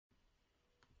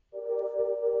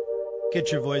Get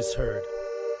your voice heard.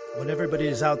 When everybody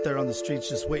is out there on the streets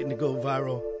just waiting to go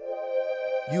viral,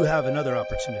 you have another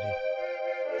opportunity,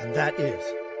 and that is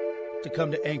to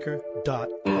come to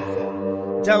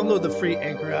anchor.fm. Download the free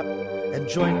Anchor app and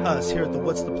join us here at the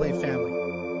What's the Play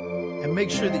family. And make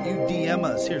sure that you DM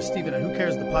us here, Steven, at Who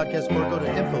Cares the Podcast, or go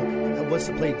to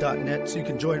info@whatstheplay.net so you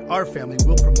can join our family.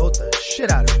 We'll promote the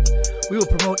shit out of you. We will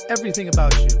promote everything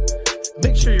about you.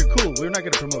 Make sure you're cool. We're not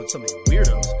going to promote some of you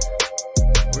weirdos.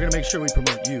 We're going to make sure we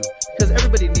promote you, because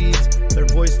everybody needs their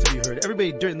voice to be heard.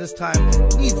 Everybody during this time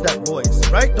needs that voice,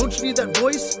 right? Don't you need that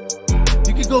voice?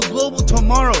 You can go global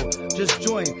tomorrow. Just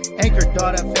join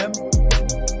anchor.fm.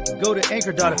 Go to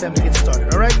anchor.fm to get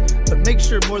started, all right? But make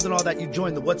sure more than all that you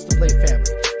join the What's the Play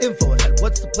family.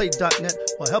 Info@whatstheplay.net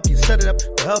will help you set it up.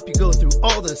 Will help you go through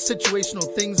all the situational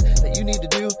things that you need to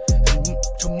do. And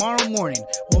tomorrow morning,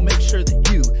 we'll make sure that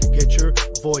you get your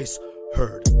voice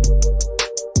heard.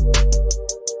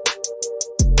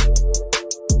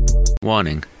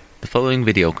 Warning. The following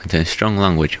video contains strong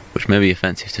language which may be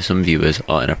offensive to some viewers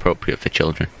or inappropriate for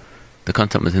children. The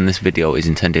content within this video is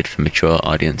intended for mature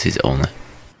audiences only.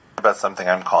 About something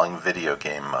I'm calling video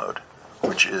game mode,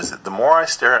 which is the more I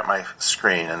stare at my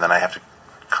screen and then I have to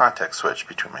context switch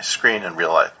between my screen and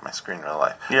real life,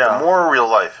 the more real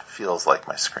life feels like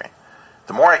my screen.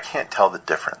 The more I can't tell the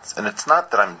difference. And it's not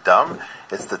that I'm dumb,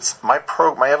 it's that my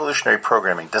evolutionary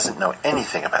programming doesn't know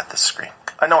anything about this screen.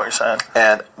 I know what you're saying.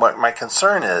 And what my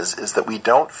concern is that we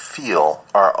don't feel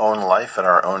our own life and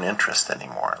our own interest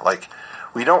anymore. Like,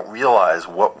 we don't realize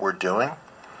what we're doing.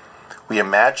 We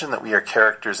imagine that we are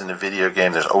characters in a video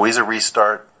game. There's always a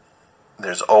restart.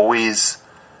 There's always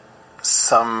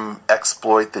some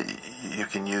exploit that you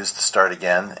can use to start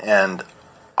again. And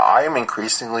I am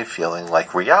increasingly feeling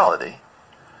like reality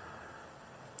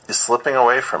is slipping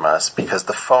away from us because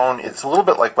the phone, it's a little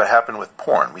bit like what happened with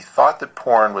porn. We thought that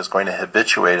porn was going to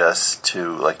habituate us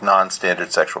to like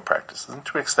non-standard sexual practices, and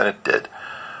to an extent it did.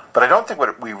 But I don't think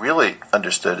what we really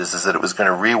understood is that it was going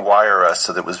to rewire us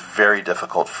so that it was very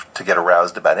difficult to get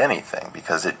aroused about anything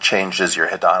because it changes your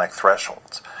hedonic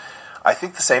thresholds. I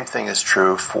think the same thing is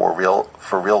true for real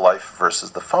life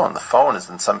versus the phone. The phone is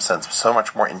in some sense so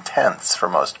much more intense for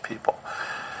most people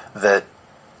that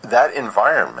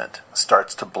environment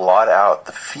starts to blot out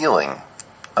the feeling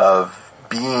of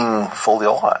being fully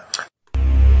alive.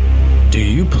 Do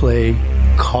you play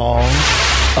Call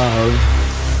of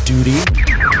Duty?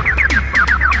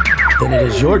 Then it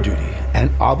is your duty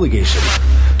and obligation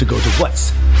to go to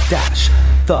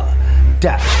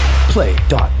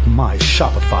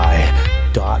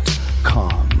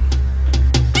what's-the-play.myshopify.com.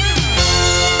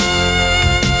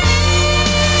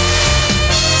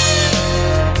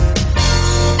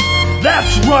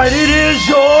 That's right, it is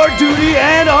your duty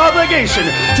and obligation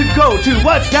to go to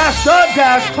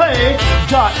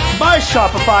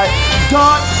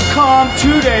what's-the-play.myshopify.com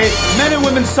today. Men and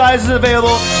women's sizes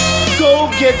available.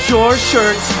 Go get your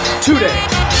shirts today.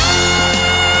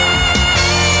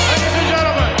 Ladies and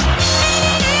gentlemen,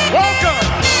 welcome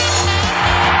to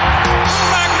the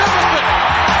magnificent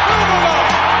Boogaloo.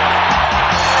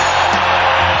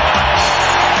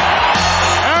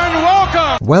 And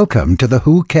welcome. Welcome to the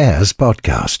Who Cares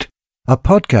podcast, a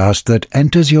podcast that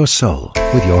enters your soul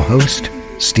with your host,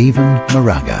 Stephen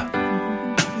Moraga.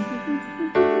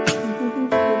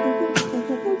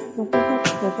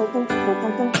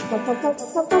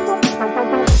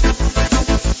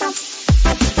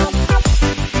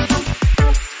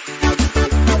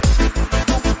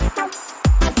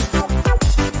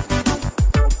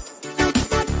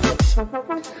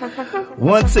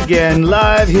 Once again,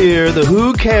 live here, the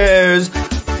Who Cares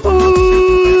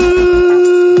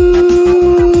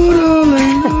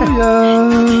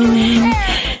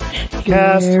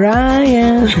Cast. Here I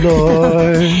am,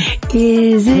 Lord.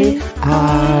 Is it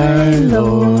our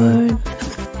Lord?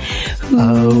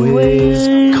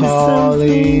 Always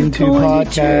calling to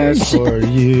podcast for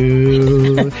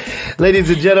you. Ladies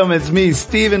and gentlemen, it's me,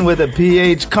 Steven with a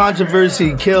PH.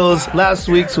 Controversy kills. Last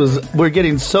week's we're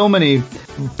getting so many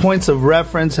points of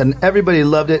reference and everybody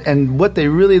loved it. And what they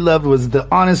really loved was the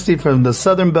honesty from the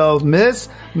Southern Belle, Miss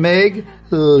Meg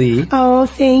Lee. Oh,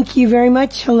 thank you very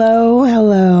much. Hello,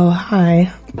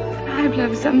 hi. I've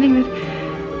loved something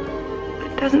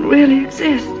that doesn't really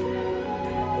exist.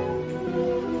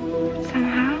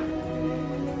 Somehow,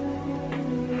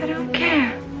 I don't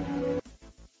care.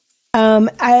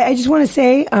 I just want to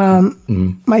say,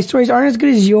 my stories aren't as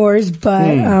good as yours, but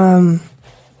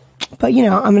you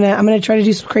know, I'm gonna try to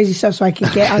do some crazy stuff so I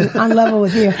can get on level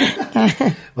with you.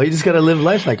 Well, you just gotta live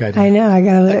life like I do. I know, I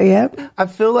gotta live. Yep. I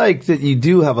feel like that you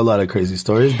do have a lot of crazy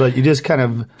stories, but you just kind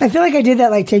of. I feel like I did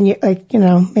that like 10 years, like, you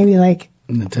know, maybe like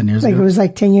 10 years Like ago? it was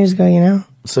like 10 years ago, you know?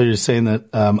 So you're saying that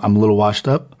I'm a little washed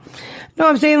up? No,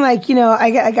 I'm saying like, you know,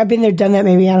 I've been there, done that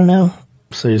maybe, I don't know.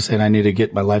 So you're saying I need to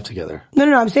get my life together?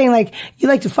 No, I'm saying like, you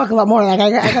like to fuck a lot more. Like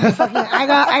I got the fucking,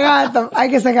 I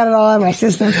guess I got it all out of my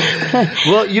system.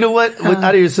 Well, you know what?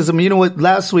 Out of your system, you know what?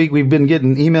 Last week we've been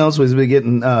getting emails, we've been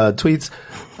getting tweets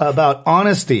about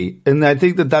honesty. And I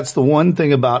think that that's the one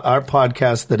thing about our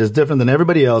podcast that is different than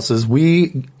everybody else's.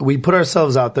 We put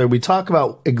ourselves out there. We talk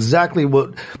about exactly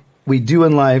what we do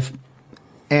in life.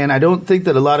 And I don't think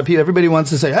that a lot of people, everybody wants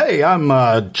to say, hey,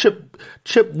 I'm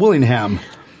Chip Willingham.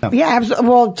 Yeah, absolutely.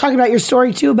 Well, talking about your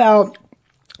story too about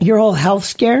your whole health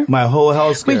scare. My whole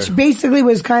health scare. Which basically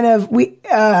was kind of,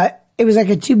 it was like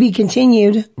a to be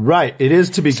continued. Right. It is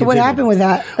to be continued. So what happened with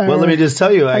that? Well, let me just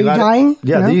tell you. Are you dying?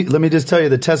 Yeah. No? Let me just tell you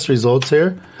the test results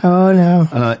here. Oh, no.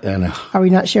 I know. Are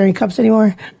we not sharing cups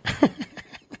anymore?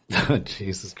 Oh,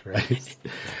 Jesus Christ.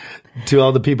 To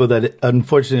all the people that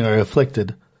unfortunately are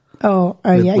afflicted. Oh,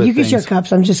 yeah. You can share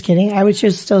cups. I'm just kidding. I would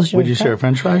just still share. Would you share a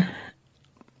French fry?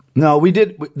 No, we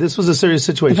did. This was a serious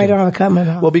situation. If I don't have a cup in my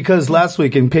mouth. Well, because last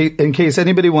week, in case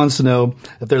anybody wants to know,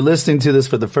 if they're listening to this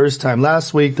for the first time,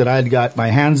 last week that I had got my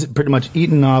hands pretty much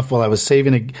eaten off while I was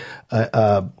saving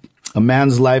a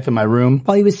man's life in my room.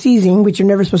 While he was seizing, which you're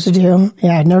never supposed to do.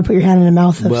 Yeah, never put your hand in the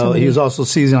mouth of somebody. He was also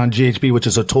seizing on GHB, which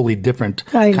is a totally different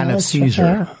kind of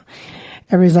seizure.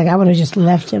 Everybody's like, I would have just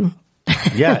left him.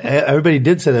 Yeah, everybody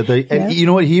did say that. And you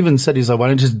know what? He even said, he's like, why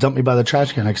don't you just dump me by the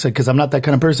trash can? I said, because I'm not that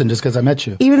kind of person just because I met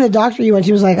you. Even the doctor you went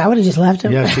to was like, I would have just left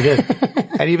him. Yeah, she did.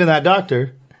 And even that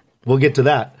doctor, we'll get to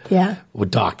that. Yeah. Well,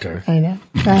 doctor. I know.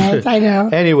 I know.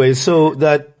 Anyway, so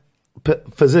that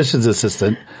physician's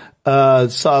assistant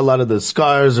saw a lot of the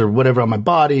scars or whatever on my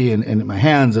body and my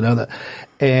hands and all that,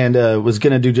 and was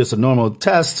going to do just a normal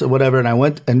test or whatever. And I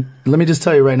went, and let me just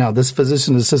tell you right now, this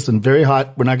physician's assistant, very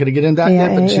hot. We're not going to get into that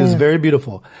yet, but she was very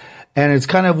beautiful. And it's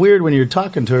kind of weird when you're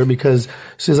talking to her because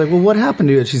she's like, well, what happened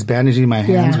to you? And she's bandaging my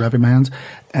hands, wrapping my hands.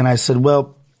 And I said,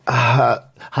 well, how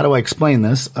do I explain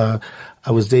this? I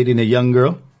was dating a young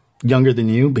girl, younger than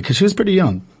you, because she was pretty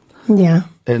young. Yeah.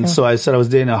 And so I said I was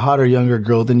dating a hotter, younger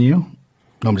girl than you.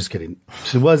 No, I'm just kidding.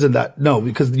 She wasn't that. No,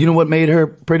 because you know what made her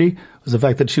pretty? Was the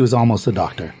fact that she was almost a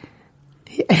doctor.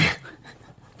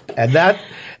 And that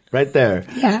right there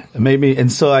made me.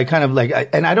 And so I kind of like,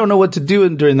 and I don't know what to do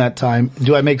during that time.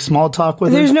 Do I make small talk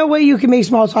with her? There's no way you can make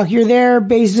small talk. You're there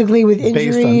basically with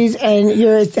injuries and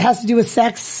it has to do with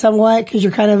sex somewhat because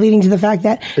you're kind of leading to the fact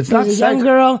that it's not a young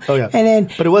girl. Oh, yeah. And then,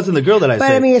 but it wasn't the girl that I said.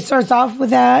 But I mean, it starts off with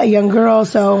that, a young girl.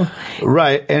 So.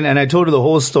 Right. And I told her the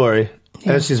whole story.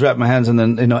 Yeah. As she's wrapped my hands, and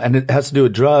then, you know, and it has to do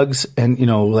with drugs, and, you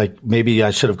know, like, maybe I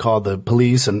should have called the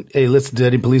police, and, hey, listen to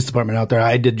any police department out there,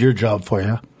 I did your job for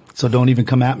you, so don't even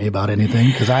come at me about anything,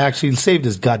 because I actually saved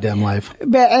his goddamn life.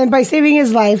 And by saving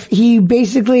his life, he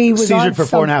basically was Seizured for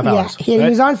 4.5 hours. Yeah, he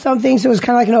was on something, so it was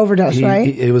kind of like an overdose, right?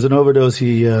 It was an overdose,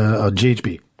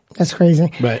 GHB. That's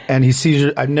crazy. Right, and he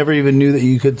seizure, I never even knew that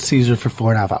you could seizure for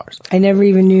 4.5 hours. I never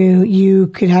even knew you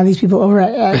could have these people over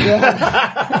at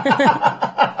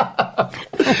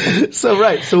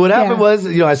So what happened was,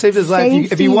 you know, I saved his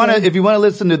life. If you want to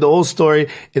listen to the whole story,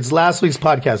 it's last week's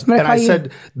podcast. And I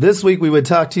said this week we would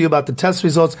talk to you about the test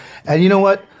results. And you know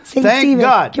what? Thank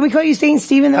God. Can we call you Saint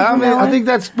Stephen? I think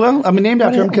that's, well, I'm named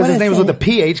after him because his name was with a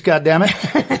PH. God damn it.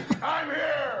 I'm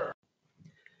here.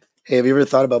 Hey, have you ever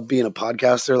thought about being a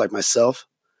podcaster like myself?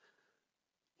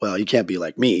 Well, you can't be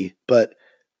like me, but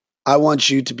I want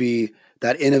you to be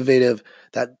that innovative,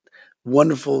 that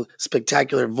wonderful,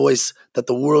 spectacular voice that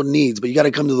the world needs. But you got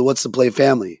to come to the What's the Play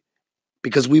family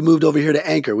because we moved over here to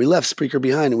Anchor. We left Spreaker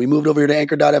behind and we moved over here to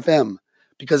Anchor.fm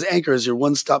because Anchor is your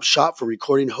one-stop shop for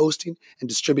recording, hosting, and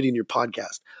distributing your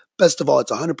podcast. Best of all,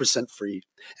 it's 100% free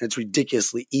and it's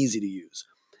ridiculously easy to use.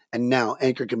 And now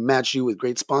Anchor can match you with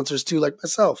great sponsors too, like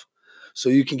myself, so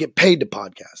you can get paid to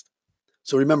podcast.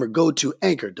 So remember, go to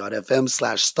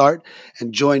anchor.fm/start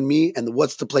and join me and the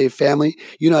What's the Play family.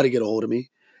 You know how to get a hold of me.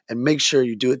 And make sure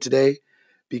you do it today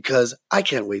because I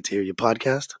can't wait to hear your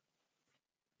podcast.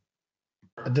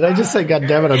 Did I just say, God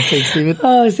damn it, I'm St. Stephen?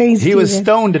 Oh, St. Stephen. He was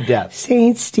stoned to death.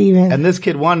 St. Stephen. And this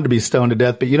kid wanted to be stoned to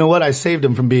death, but you know what? I saved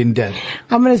him from being dead.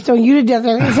 I'm going to stone you to death.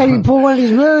 Every time you pull one of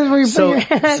these mirrors where you put your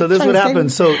hand. So this is what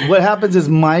happens. So what happens is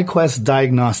MyQuest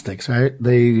Diagnostics, right?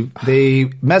 They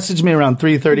messaged me around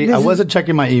 3:30. I wasn't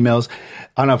checking my emails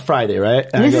on a Friday, right?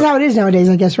 And this is how it is nowadays,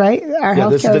 I guess, right? Our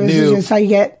healthcare is just how you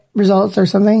get results or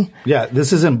something. Yeah,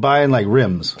 this isn't buying like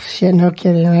rims. Shit, no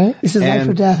kidding, right? This is life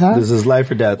or death, huh? This is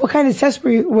life or death. What kind of test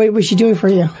was she doing for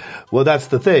you? Well, that's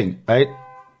the thing, right?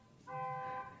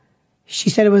 She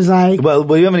said it was like...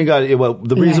 Well, you haven't got it. Well,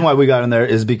 the reason why we got in there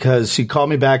is because she called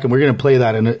me back, and we're going to play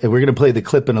that, and we're going to play the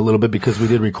clip in a little bit because we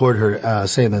did record her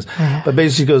saying this. But basically,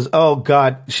 she goes, "Oh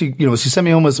God," she sent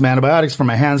me home with some antibiotics for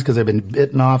my hands because they've been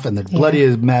bitten off and they're bloody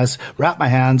as mess. Wrapped my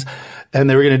hands, and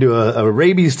they were going to do a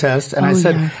rabies test. And I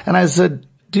said,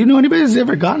 "Do you know anybody who's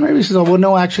ever gotten rabies?" She said, "Well,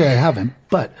 no, actually, I haven't."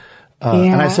 But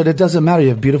and I said, "It doesn't matter. You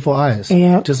have beautiful eyes,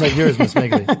 just like yours, Miss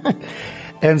Meg Lee."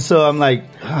 And so I'm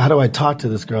like, how do I talk to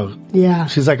this girl? Yeah.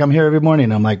 She's like, I'm here every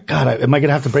morning. I'm like, God, am I going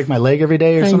to have to break my leg every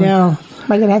day or something? I know.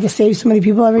 Am I going to have to save so many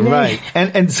people every day? Right.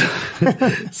 And so,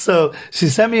 so she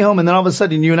sent me home, and then all of a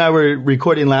sudden you and I were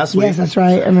recording last week. Yes, that's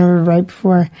right. I remember right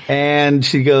before. And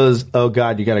she goes, oh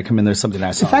God, you got to come in. There's something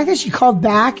I saw. The fact that she called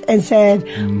back and said,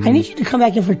 I need you to come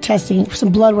back in for testing.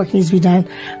 Some blood work needs to be done.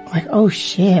 I'm like, oh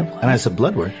shit. What? And I said,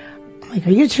 blood work? Like,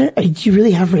 do you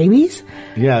really have rabies?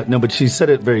 Yeah, no, but she said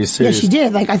it very serious. Yeah, she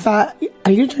did. Like, I thought,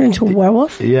 are you turning into a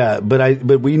werewolf? Yeah, but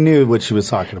we knew what she was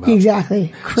talking about.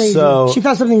 Exactly. Crazy. So, she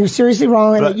thought something was seriously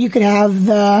wrong and that you could have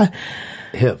the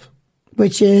HIV,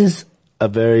 which is a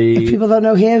very, if people don't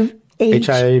know HIV,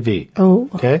 HIV. Oh,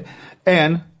 okay,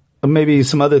 and maybe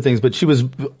some other things. But she was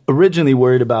originally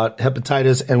worried about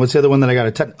hepatitis, and what's the other one that I got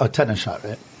a tetanus shot,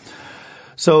 right?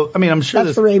 So, I mean, I'm sure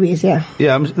that's for rabies, yeah.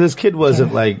 Yeah, this kid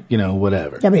wasn't like,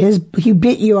 whatever. Yeah, but he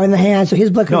bit you on the hand, so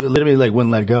his blood... No, literally like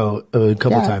wouldn't let go a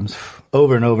couple times.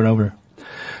 Over and over and over.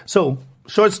 So,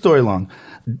 short story long.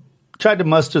 Tried to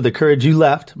muster the courage. You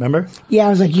left, remember? Yeah, I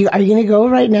was like, are you going to go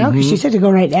right now? Because she said to go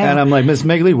right now. And I'm like, Miss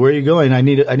Meg Lee, where are you going? I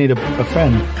need a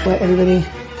friend. What, everybody?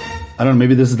 I don't know,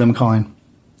 maybe this is them calling.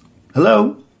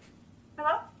 Hello?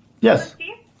 Hello? Yes.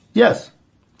 Steve? Yes.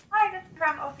 Hi, this is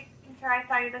from OC. I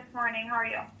saw you this morning. How are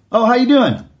you? Oh, how you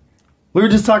doing? We were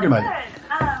just talking about it.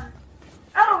 Good.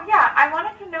 Oh, yeah. I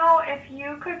wanted to know if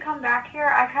you could come back here.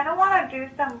 I kind of want to do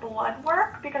some blood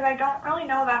work because I don't really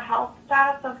know the health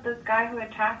status of this guy who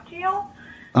attacked you.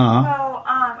 Uh-huh. So,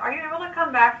 are you able to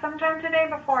come back sometime today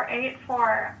before 8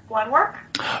 for blood work?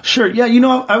 Sure. Yeah.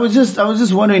 I was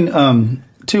just wondering,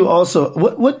 too. Also,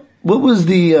 what was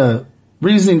the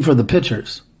reasoning for the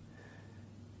pictures?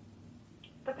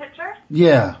 The pictures?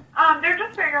 Yeah. They're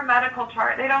just for your medical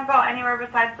chart. They don't go anywhere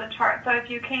besides the chart. So if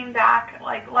you came back,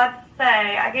 like, let's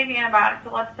say, I gave you antibiotics,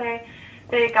 so let's say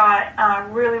they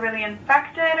got really, really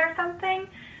infected or something,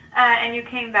 and you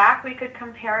came back, we could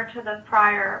compare to the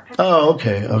prior pictures. Oh,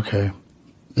 okay.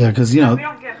 Yeah, because, we don't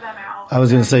give them out. I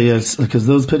was going to say, yes, because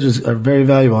those pictures are very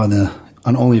valuable on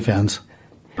OnlyFans.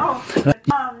 Oh,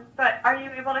 but are you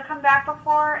able to come back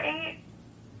before 8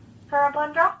 for a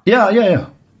blood draw? Yeah.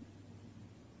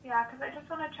 Yeah, because I just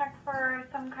want to check for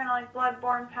some kind of like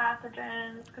bloodborne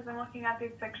pathogens because I'm looking at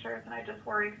these pictures and I just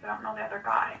worry because I don't know the other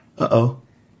guy. Uh-oh.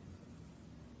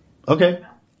 Okay.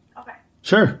 No. Okay.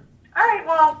 Sure. All right,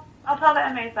 well, I'll tell the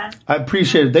MAs then. I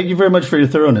appreciate it. Thank you very much for your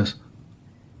thoroughness.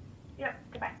 Yep,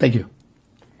 goodbye. Thank you.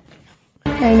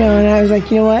 I know, and I was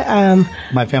like, you know what?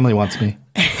 My family wants me.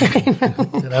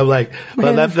 And I'm like,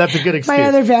 well, that's a good excuse. My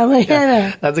other family.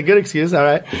 Yeah. That's a good excuse. All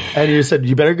right. And you said,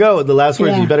 you better go. The last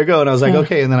words, you better go. And I was like,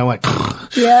 okay. And then I went,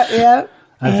 yeah.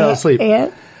 I fell asleep.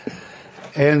 Yeah.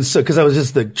 And so, because I was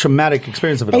just the traumatic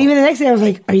experience of it all. And even the next day, I was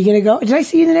like, are you going to go? Did I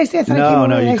see you the next day? I thought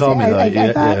no, you called me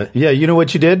though. Yeah. You know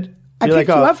what you did? I picked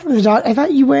you up from the dog. I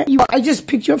thought you were, I just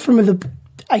picked you up from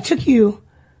I took you.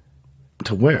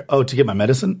 To where? Oh, to get my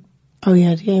medicine? Oh,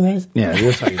 yeah, to get your medicine. Yeah,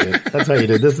 that's how you did. That's how you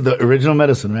did. This is the original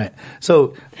medicine, right?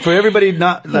 So, for everybody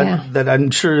that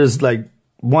I'm sure is like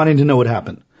wanting to know what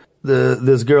happened,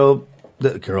 this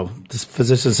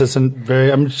physician assistant,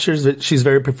 I'm sure that she's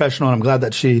very professional, and I'm glad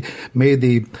that she made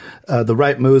the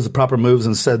right moves, the proper moves,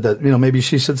 and said that maybe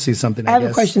she should see something. I have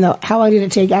a question though. How long did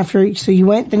it take after? So you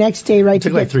went the next day, right? It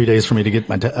took like 3 days for me to get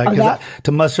my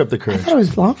to muster up the courage. I thought it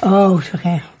was long. Oh,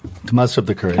 okay. To muster up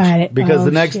the courage. Got it. Because the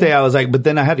next day I was like, but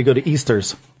then I had to go to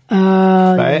Easter's.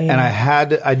 Oh, right, yeah.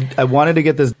 And I wanted to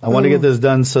get this. I wanted to get this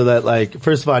done so that, like,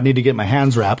 first of all, I need to get my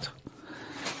hands wrapped.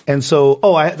 And so,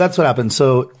 that's what happened.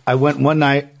 So I went one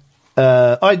night.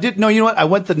 I did. No, you know what? I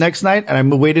went the next night, and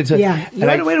I waited to. Yeah, you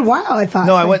had to wait a while. I thought.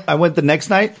 No, I went the next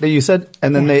night that you said,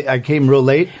 and then I came real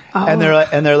late, and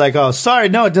they're like, oh, sorry,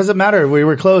 no, it doesn't matter. We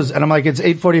were closed, and I'm like, it's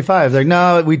 8:45. They're like,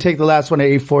 no, we take the last one at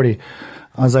 8:40.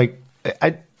 I was like,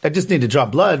 I just need to draw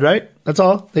blood, right? That's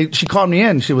all. She called me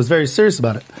in. She was very serious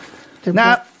about it.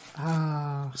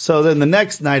 So then the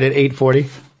next night at 8:40.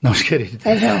 No, I'm just kidding.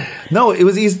 I know. No, it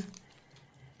was easy.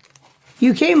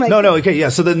 You came like... No, okay, yeah.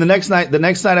 So then the next night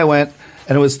I went,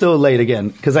 and it was still late again.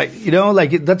 Because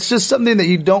that's just something that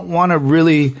you don't want to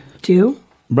really... Do?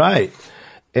 Right.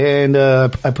 And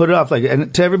I put it off.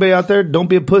 And to everybody out there, don't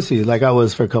be a pussy like I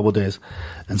was for a couple of days.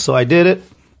 And so I did it.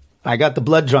 I got the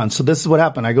blood drawn. So this is what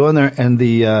happened. I go in there, and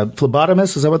the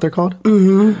phlebotomist, is that what they're called?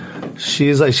 Mm-hmm.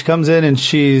 She's like, she comes in and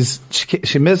she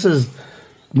misses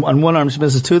on one arm. She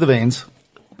misses 2 of the veins.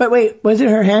 But wait, was it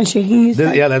her hand shaking? You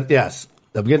said? Yeah. Yes,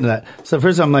 I'm getting to that. So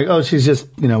first I'm like, oh, she's just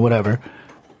whatever.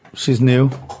 She's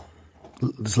new,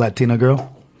 this Latina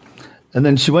girl. And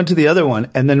then she went to the other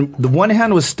one, and then the one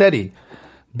hand was steady,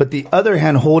 but the other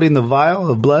hand holding the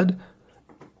vial of blood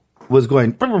was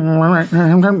going like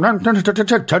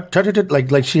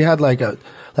she had like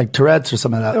Tourette's or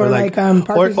something like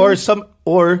that,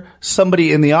 or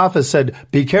somebody in the office said,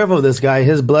 "Be careful of this guy.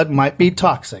 His blood might be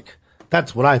toxic."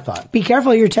 That's what I thought. Be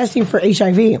careful. You're testing for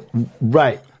HIV.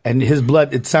 Right. And his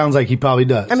blood, it sounds like he probably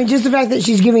does. I mean, just the fact that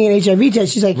she's giving an HIV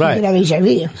test, she's like, he could have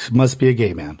HIV. She must be a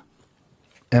gay man.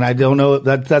 And I don't know,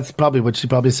 that's probably what she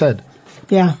probably said.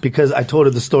 Yeah. Because I told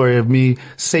her the story of me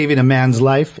saving a man's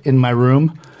life in my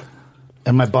room,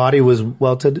 and my body was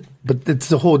welted. But it's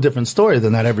a whole different story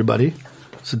than that, everybody.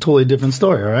 It's a totally different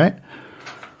story, all right?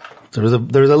 So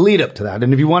there's a lead up to that.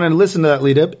 And if you want to listen to that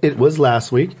lead up, it was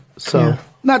last week. So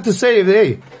not to say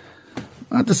anything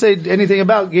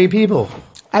about gay people.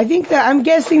 I think that I'm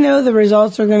guessing though the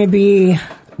results are going to be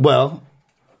but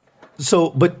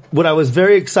what I was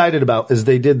very excited about is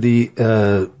they did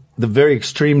the very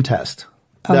extreme test.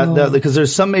 Because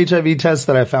there's some HIV tests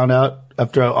that I found out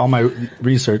after all my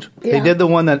research. Yeah. They did the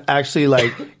one that actually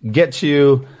like gets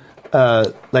you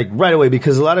right away,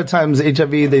 because a lot of times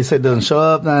HIV they said doesn't show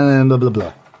up and blah blah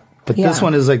blah. But this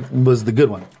one was the good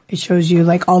one. It shows you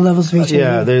like all levels of HIV.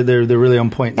 Yeah, they're really on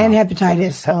point now. And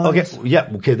hepatitis.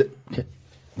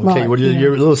 Okay,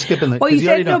 you're a little skipping. Well, you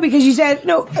said no because you said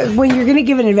no. When you're going to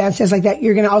give an advanced test like that,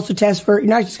 you're going to also test for. You're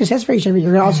not just going to test for HIV.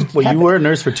 You're going to also. Well, you were a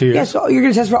nurse for 2 years. Yeah, so you're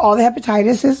going to test for all the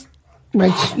hepatitis,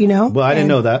 right? Well, I didn't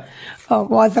know that. Oh,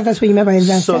 well, I thought that's what you meant by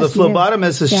advanced test. So the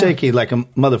phlebotomist is shaky like a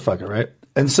motherfucker, right?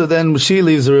 And so then she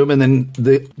leaves the room, and then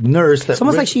the nurse... It's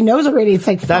almost like she knows already. It's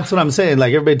like... That's what I'm saying.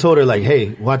 Like, everybody told her, like, hey,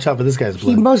 watch out for this guy's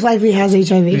blood. He most likely has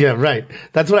HIV. Yeah, right.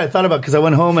 That's what I thought about, because I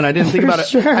went home, and I didn't think about it.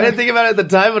 Sure. I didn't think about it at the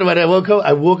time, but when I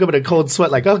woke up in a cold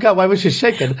sweat, like, oh, God, why was she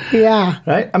shaking? Yeah.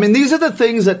 Right? I mean, these are the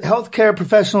things that healthcare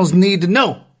professionals need to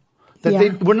know.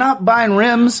 That we're not buying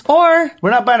rims. Or...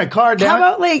 We're not buying a car down. How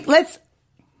about, like, let's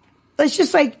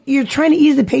just like you're trying to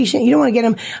ease the patient. You don't want to get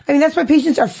them. I mean, that's why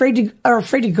patients are afraid to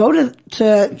go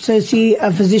to see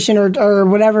a physician or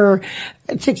whatever,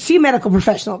 to see a medical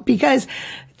professional, because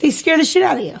they scare the shit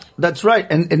out of you. That's right,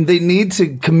 and they need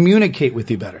to communicate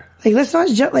with you better. Like, let's not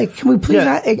just can we please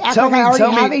not act like I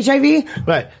already have HIV?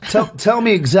 Right. Tell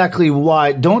me exactly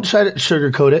why. Don't try to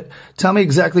sugarcoat it. Tell me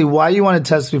exactly why you want to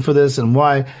test me for this and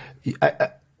why.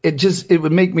 It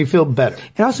would make me feel better.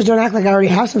 And also, don't act like I already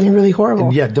have something really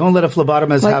horrible. Yeah, don't let a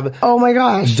phlebotomist have... Oh, my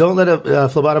gosh. Don't let a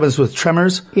phlebotomist with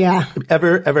tremors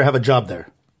ever have a job there.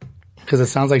 Because it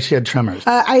sounds like she had tremors.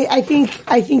 I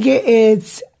think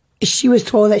it's... She was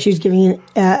told that she was giving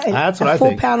That's what a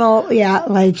full panel. Yeah,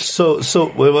 like... So,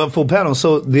 full panel.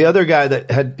 So, the other guy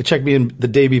that had checked me in the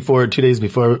day before, 2 days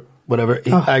before... Whatever.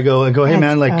 I go, hey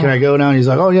man, like, can I go now? And he's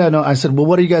like, oh yeah, no. I said, well,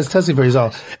 what are you guys testing for? He's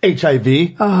all,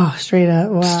 HIV. Oh, straight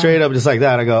up. Wow. Straight up, just like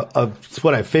that. I go, it's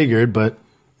what I figured, but.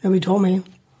 Nobody told me.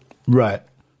 Right.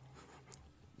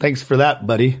 Thanks for that,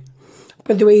 buddy.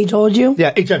 But the way he told you?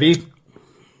 Yeah, HIV.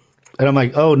 And I'm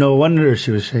like, oh, no wonder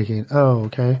she was shaking. Oh,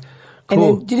 okay. Cool. And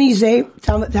then, didn't he say,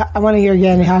 I want to hear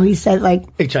again how he said, like.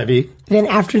 HIV. Then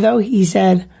after, though, he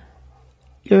said,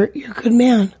 you're a good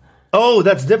man. Oh,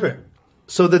 that's different.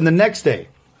 So then the next day,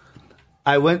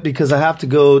 I went because I have to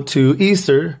go to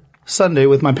Easter Sunday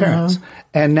with my parents.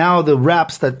 And now the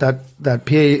wraps that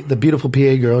PA, the beautiful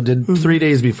PA girl did 3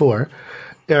 days before,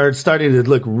 are starting to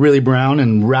look really brown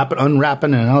and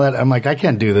unwrapping and all that. I'm like, I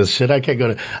can't do this shit. I can't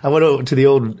go I went over to the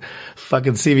old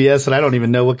fucking CVS and I don't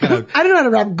even know what kind of... I don't know how to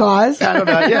wrap gauze. I don't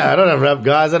know. Yeah, I don't know how to wrap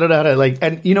gauze. I don't know how to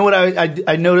and you know what?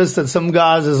 I noticed that some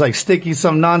gauze is like sticky,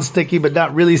 some non-sticky, but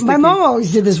not really sticky. My mom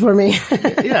always did this for me.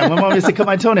 Yeah, my mom used to cut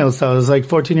my toenails till I was like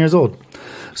 14 years old.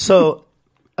 So,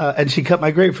 and she cut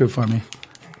my grapefruit for me.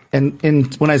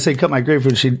 And when I say cut my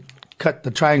grapefruit, she cut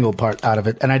the triangle part out of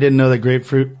it, and I didn't know that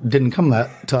grapefruit didn't come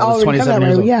till I was 27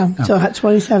 years old. Yeah, so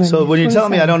 27. So when you're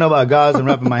telling me I don't know about gauze and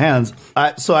wrapping my hands,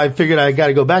 so I figured I got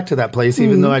to go back to that place,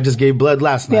 even though I just gave blood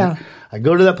last night. Yeah. I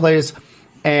go to that place,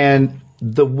 and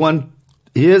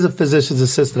he is a physician's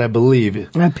assistant, I believe.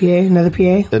 Another PA?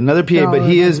 Another PA, but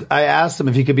he is, I asked him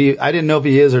if he could be, I didn't know if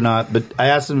he is or not, but I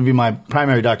asked him to be my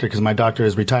primary doctor because my doctor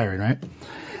is retiring, right?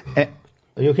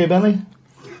 Are you okay, Bentley?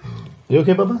 You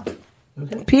okay, Bubba?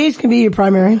 Okay. PAs can be your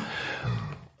primary.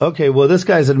 Okay, well, this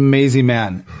guy's an amazing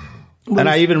man. And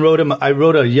I even wrote him. I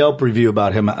wrote a Yelp review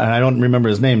about him, and I don't remember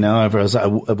his name now. I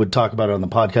would talk about it on the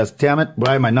podcast. Damn it!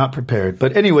 Why am I not prepared?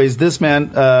 But anyways, this man,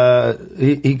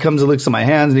 he comes and looks at my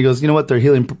hands, and he goes, "You know what? They're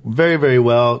healing very, very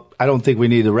well. I don't think we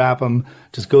need to wrap them.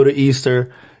 Just go to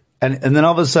Easter." And then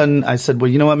all of a sudden, I said,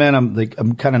 "Well, you know what, man?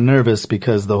 I'm kind of nervous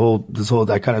because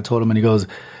I kind of told him, and he goes,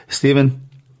 Steven,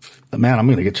 man, I'm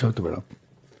gonna get choked about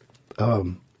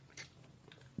it.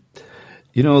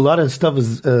 You know, a lot of stuff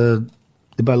is."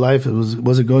 In my life, it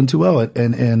wasn't going too well,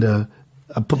 and I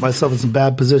put myself in some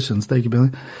bad positions. Thank you, Billy.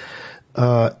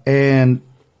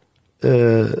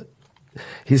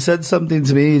 He said something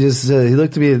to me. He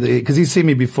looked at me because he's seen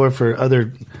me before for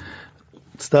other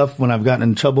stuff when I've gotten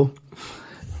in trouble,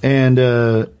 and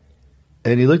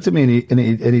he looked at me and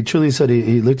he truly said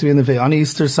he looked at me in the face on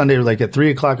Easter Sunday, like at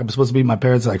 3:00. I'm supposed to be at my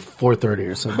parents at like 4:30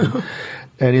 or something,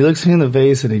 and he looks me in the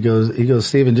face and he goes,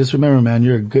 Steven, just remember, man,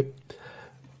 you're a good.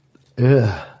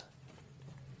 Yeah.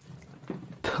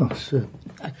 Oh, shit.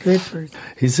 A good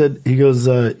person. He goes,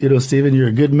 you know, Steven, you're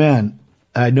a good man.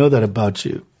 I know that about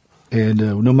you. And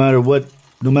no matter what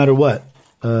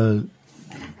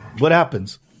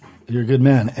happens, you're a good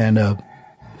man. And,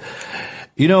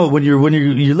 you know, when you're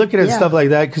looking at stuff like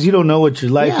that, because you don't know what your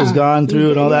life has gone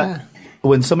through and all that,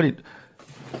 when somebody...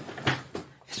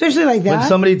 Especially like that. When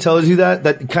somebody tells you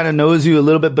that kind of knows you a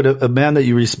little bit, but a man that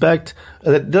you respect,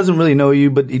 that doesn't really know you,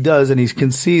 but he does, and he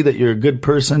can see that you're a good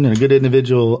person and a good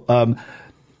individual. I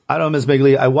don't know, Miss Meg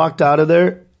Lee, I walked out of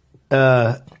there,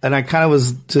 and I kind of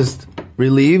was just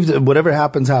relieved. Whatever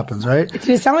happens, right? Did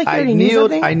it sound like you already knew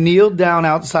something? I kneeled down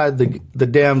outside the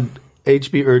damn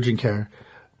HB urgent care,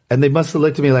 and they must have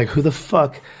looked at me like, who the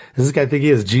fuck does this guy think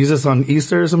he is? Jesus on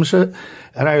Easter or some shit?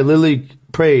 And I literally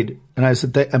prayed. And I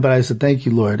said, thank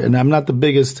you, Lord. And I'm not the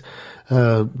biggest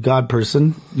God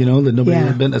person, you know, that nobody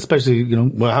has been, especially, you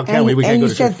know, well, how can we? We can't go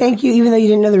to church. And you said thank you, even though you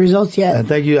didn't know the results yet. And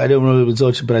thank you. I didn't know the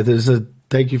results, but I said,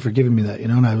 thank you for giving me that, you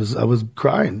know, and I was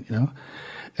crying, you know.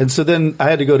 And so then I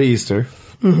had to go to Easter.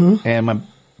 Mm-hmm. And my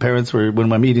parents were,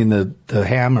 when I'm eating the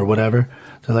ham or whatever,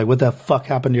 they're like, what the fuck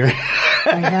happened to your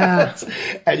hands?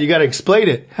 And you got to explain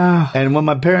it. Oh. And what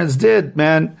my parents did,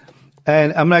 man,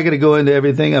 and I'm not going to go into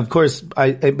everything, of course.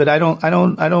 But I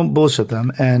don't bullshit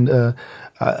them, and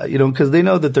you know, because they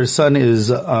know that their son is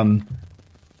a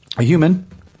human,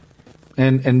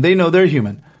 and they know they're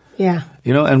human. Yeah.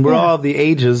 You know, and we're all the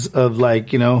ages of,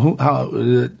 like, you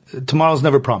know, tomorrow's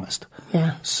never promised.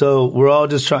 Yeah. So we're all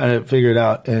just trying to figure it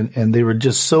out, and they were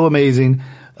just so amazing.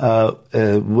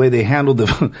 Way they handled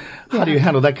how do you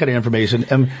handle that kind of information?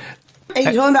 And you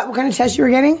told them about what kind of test you were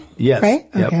getting? Yes. Right?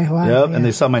 Yep. Okay, wow. Yep, yeah. And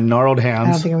they saw my gnarled hands.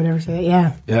 I don't think I would ever say that.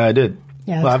 Yeah. Yeah, I did.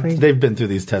 Yeah, that's crazy. They've been through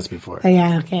these tests before. Oh,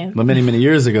 yeah, okay. But many, many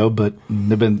years ago, but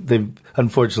they've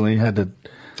unfortunately had to.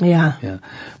 Yeah. Yeah.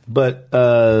 But,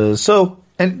 like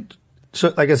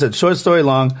I said, short story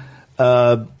long,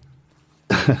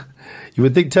 you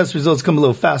would think test results come a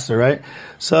little faster, right?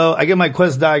 So I get my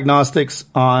Quest diagnostics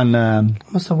on...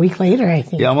 almost a week later, I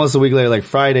think. Yeah, almost a week later, like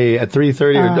Friday at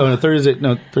 3:30 or Thursday.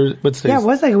 No, what's today? Yeah, it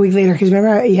was like a week later, because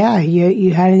remember,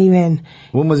 you hadn't even...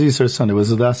 When was Easter Sunday?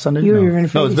 Was it last Sunday? You were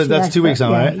afraid that's 2 weeks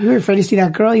now, right? You were afraid to see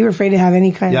that girl. You were afraid to have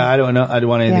any kind of... Yeah, I don't know. I don't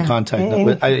want any contact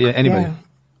with anybody.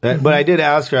 Yeah. But I did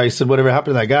ask her, I said, whatever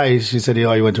happened to that guy? She said, he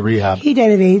went to rehab. He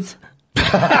died of AIDS.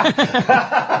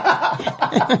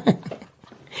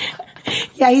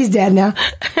 Yeah, he's dead now.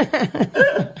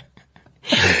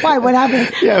 Why? What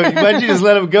happened? Yeah, why don't you just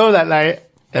let him go that night?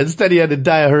 Instead, he had to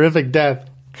die a horrific death.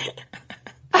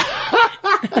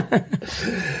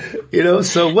 You know,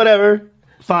 so whatever.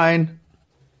 Fine.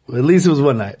 Well, at least it was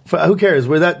one night. Who cares?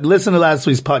 Listen to last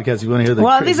week's podcast if you want to hear the...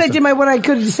 Well, at least I did what I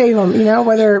could to save him, you know,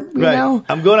 whether, you know...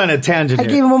 I'm going on a tangent I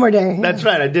here. gave him one more day. That's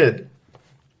right, I did.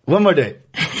 One more day.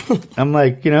 I'm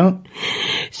like, you know...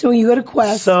 So when you go to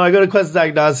Quest... So I go to Quest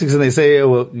Diagnostics and they say, at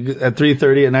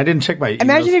 3:30, and I didn't check my emails.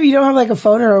 Imagine if you don't have like a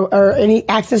phone or any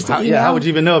access to email. Yeah, how would you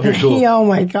even know if you're cool? Oh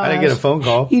my gosh. I didn't get a phone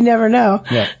call. You never know.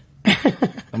 Yeah.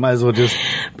 I might as well just...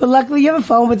 But luckily you have a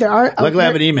phone, but there aren't... Luckily I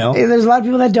have an email. There's a lot of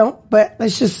people that don't, but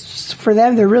that's just, for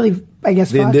them, they're really, I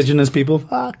guess, the fucked. Indigenous people?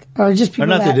 Fuck. Or just people Or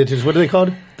not the Indigenous, what are they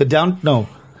called? No.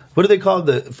 What are they called?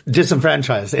 The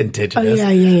disenfranchised. Indigenous. Oh,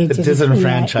 yeah. The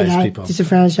disenfranchised people.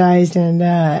 Disenfranchised and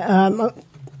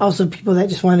also people that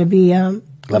just want to be...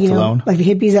 Left alone? Like the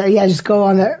hippies that, just go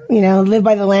on the, live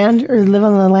by the land or live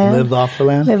on the land. Live off the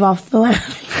land? Live off the land.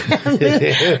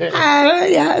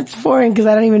 It's foreign because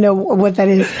I don't even know what that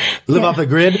is. Live off the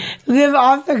grid? Live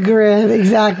off the grid,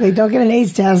 exactly. Don't get an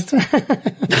AIDS test. A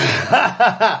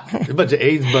bunch of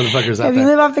AIDS motherfuckers out there. If you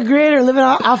live off the grid or living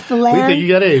off the land. We think you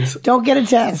got AIDS. Don't get a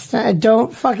test.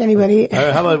 Don't fuck anybody. All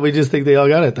right, how about we just think they all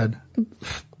got it then?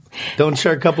 Don't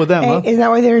share a cup with them, huh? Isn't that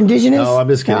why they're indigenous? No, I'm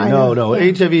just kidding. No.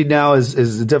 Yeah. HIV now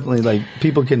is definitely like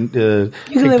people can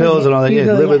take pills and all that.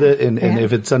 Live with it. And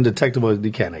if it's undetectable,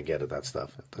 you can't get it, that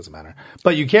stuff. It doesn't matter.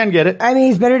 But you can get it. I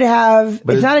mean, it's better to have,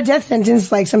 it's not a death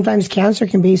sentence like sometimes cancer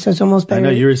can be, so it's almost better. I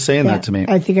know, you were saying that to me.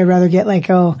 I think I'd rather get like,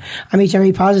 I'm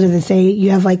HIV positive than say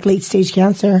you have like late stage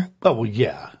cancer. Oh, well,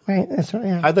 yeah. Right. That's what,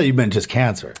 I thought you meant just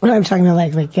cancer. Well, I'm talking about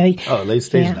like late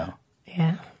stage now.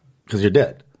 Yeah. Because you're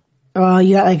dead. Well,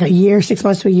 you got like a year, 6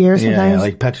 months to a year sometimes. Yeah,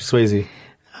 like Patrick Swayze.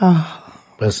 Oh.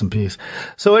 Rest in peace.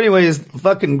 So anyways,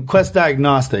 fucking Quest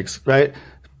Diagnostics, right?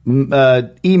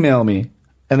 Email me.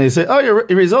 And they say, your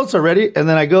results are ready. And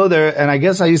then I go there, and I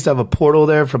guess I used to have a portal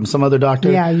there from some other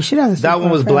doctor. Yeah, you should have that one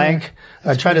was blank.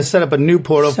 I tried to set up a new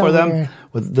portal for them weird.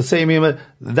 with the same email.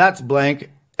 That's blank.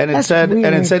 And it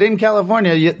said in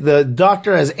California, the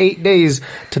doctor has 8 days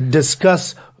to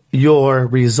discuss your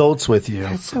results with you.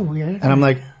 That's so weird. And I'm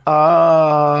like,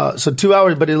 so 2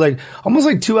 hours, but it's like almost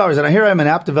like 2 hours. And here I am, an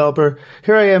app developer.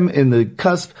 Here I am in the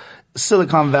cusp,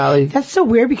 Silicon Valley. That's so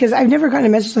weird because I've never gotten a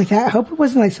message like that. I hope it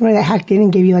wasn't like somebody that hacked in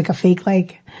and gave you like a fake,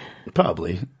 like.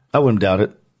 Probably. I wouldn't doubt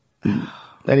it.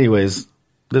 Anyways,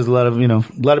 there's a lot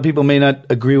of people may not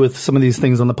agree with some of these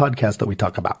things on the podcast that we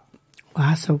talk about.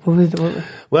 Wow. So what was the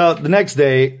Well, the next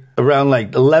day around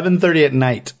like 11:30 at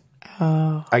night,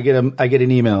 I get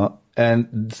an email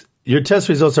and your test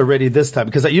results are ready this time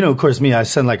because of course me, I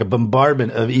send like a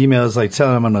bombardment of emails like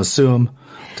telling them I'm going to sue them,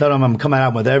 telling them I'm coming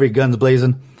out with every guns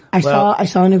blazing. I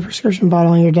saw a new prescription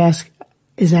bottle on your desk.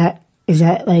 Is that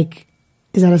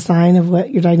a sign of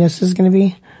what your diagnosis is going to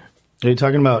be? Are you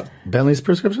talking about Bentley's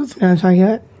prescriptions? No, I'm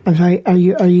talking. Are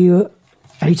you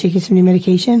taking some new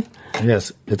medication?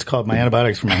 Yes, it's called my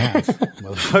antibiotics for my hands,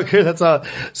 motherfucker. That's all.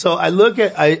 So I look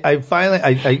at, I finally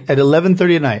at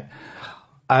 11:30 at night,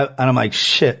 and I'm like,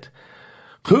 shit,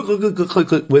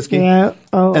 whiskey. Yeah.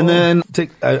 Oh. And then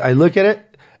I look at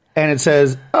it, and it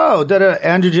says,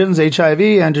 androgens, HIV,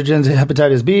 androgens,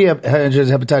 hepatitis B,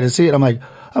 androgens, hepatitis C, and I'm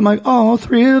like, all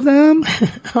three of them.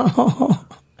 Oh.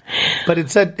 But it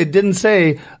didn't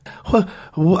say,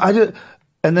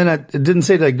 and then it didn't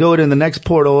say to go to the next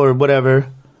portal or whatever.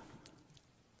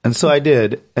 And so I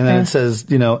did, and then it says,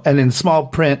 and in small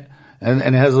print, and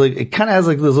it has it kind of has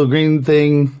like this little green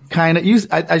thing, kind of.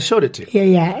 I showed it to you.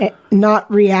 Yeah,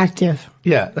 not reactive.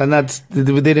 Yeah, and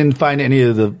they didn't find any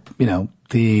of the,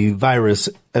 the virus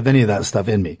of any of that stuff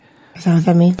in me. Is that what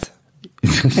that means?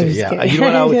 Yeah, if you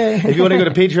want to go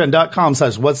to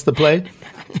patreon.com/whatstheplay,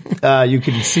 you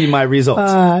can see my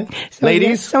results.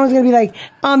 Ladies, someone's gonna be like,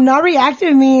 not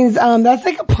reactive means that's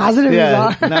like a positive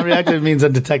result. Not reactive means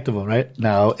undetectable, right?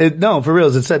 No, for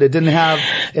reals. It said it did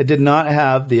not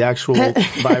have the actual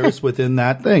virus within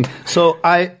that thing. So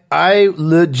I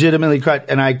legitimately cried,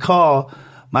 and I call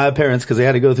my parents because they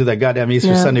had to go through that goddamn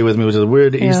Easter Sunday with me, which is a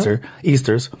weird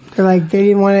Easters. They're like, they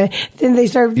didn't want to. Then they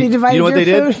divided. You know what they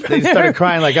did? Food. They started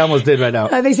crying like I almost did right now.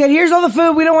 They said, "Here's all the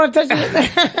food. We don't want to touch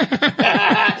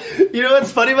it." You know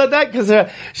what's funny about that? Because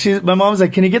my mom's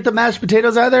like, "Can you get the mashed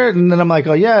potatoes out of there?" And then I'm like,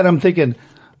 "Oh yeah." And I'm thinking,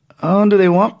 do they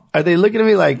want? Are they looking at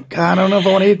me like, I don't know if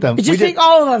I want to eat them? Take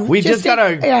all of them. We just got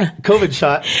our COVID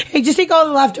shot. Hey, just take all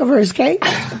the leftovers, okay?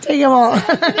 Take them all.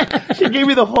 She gave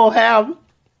me the whole ham.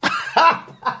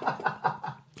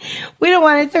 We don't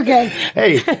want it. It's okay.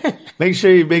 Hey, make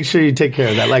sure you take care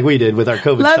of that like we did with our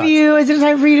COVID Love shots. you. Is it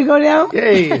time for you to go now?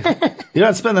 Hey, you're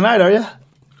not spending the night, are you?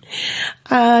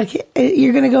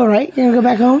 You're going to go, right? You're going to go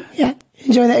back home? Yeah.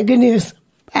 Enjoy that good news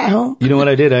at home. You know what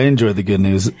I did? I enjoyed the good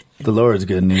news. The Lord's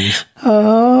good news.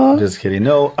 Oh. Just kidding.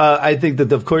 No, I think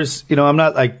that, of course, I'm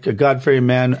not like a God-fearing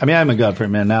man. I mean, I'm a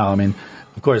God-fearing man now. I mean,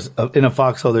 of course, in a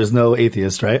foxhole, there's no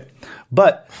atheist, right?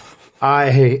 But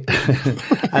I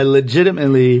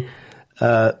legitimately,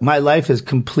 my life has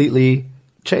completely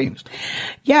changed.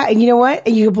 Yeah, and you know what?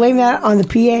 You can blame that on the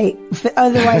PA,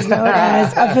 otherwise known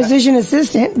as a physician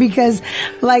assistant, because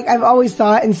like I've always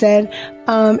thought and said,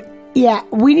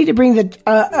 we need to bring an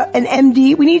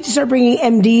MD. We need to start bringing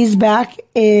MDs back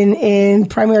in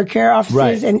primary care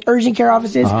offices and urgent care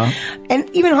offices, and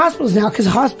even hospitals now, because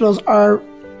hospitals are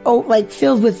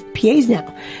filled with PAs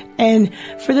now. And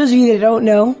for those of you that don't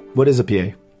know, what is a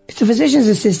PA? It's a physician's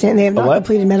assistant. They have not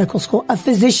completed medical school. A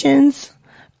physician's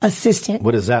assistant.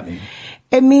 What does that mean?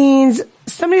 It means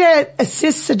somebody that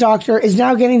assists a doctor is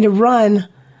now getting to run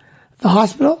the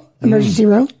hospital, emergency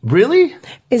room. Really?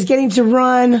 Is getting to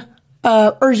run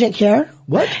urgent care.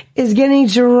 What? Is getting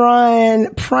to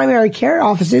run primary care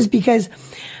offices because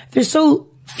there's so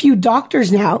few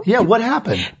doctors now. Yeah, what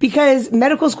happened? Because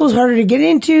medical school is harder to get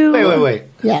into. Wait.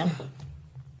 Yeah.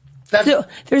 So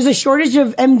there's a shortage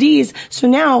of MDs. So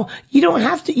now you don't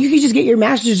have to, you can just get your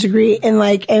master's degree and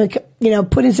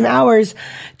put in some hours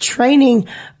training.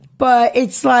 But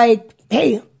it's like,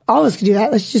 hey, all of us can do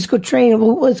that. Let's just go train.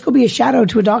 Let's go be a shadow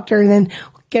to a doctor and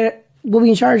then we'll be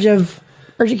in charge of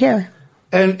urgent care.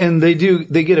 And they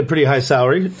get a pretty high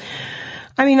salary.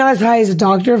 I mean, not as high as a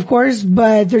doctor, of course,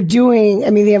 but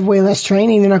they have way less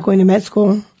training. They're not going to med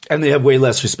school. And they have way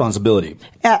less responsibility.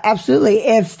 Absolutely.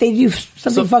 If they do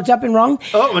something fucked up and wrong.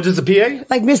 Oh, just a PA?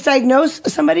 Like misdiagnose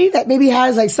somebody that maybe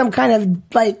has like some kind of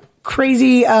like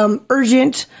crazy,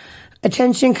 urgent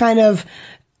attention kind of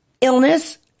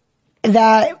illness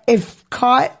that if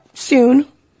caught soon,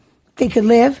 they could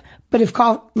live. But if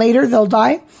caught later, they'll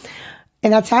die.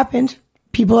 And that's happened.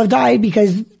 People have died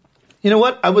because... You know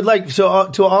what? I would like, to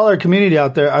all our community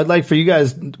out there, I'd like for you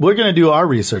guys, we're going to do our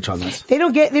research on this. They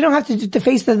don't have to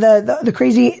face the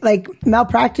crazy, like,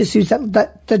 malpractice suits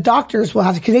that the doctors will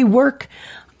have to, because they work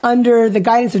under the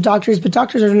guidance of doctors, but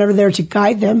doctors are never there to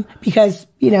guide them because,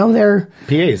 they're...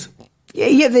 PAs.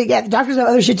 Yeah, the doctors have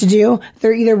other shit to do.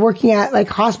 They're either working at like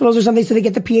hospitals or something, so they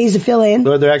get the PAs to fill in.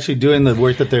 Or they're actually doing the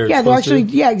work that they're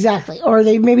exactly. Or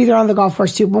maybe they're on the golf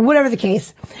course too. But whatever the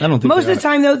case, I don't think most of the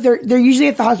time though they're usually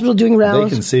at the hospital doing rounds.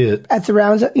 They can see it at the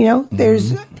rounds.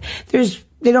 There's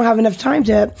they don't have enough time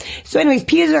to. So, anyways,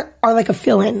 PAs are like a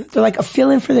fill-in. They're like a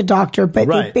fill-in for the doctor, but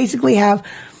they basically have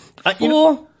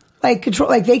full control.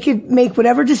 Like they could make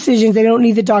whatever decisions. They don't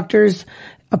need the doctor's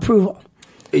approval.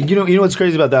 You know what's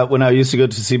crazy about that? When I used to go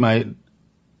to see my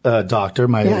doctor,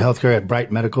 my healthcare at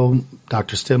Bright Medical,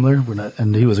 Dr. Stimler,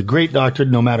 and he was a great doctor,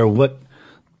 no matter what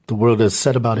the world has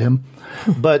said about him.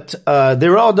 But they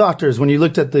were all doctors. When you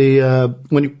looked at the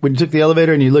when you took the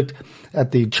elevator and you looked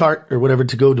at the chart or whatever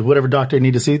to go to whatever doctor you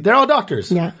need to see, they're all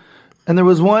doctors. Yeah. And there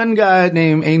was one guy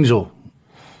named Angel.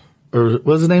 Or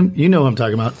what's his name? You know who I'm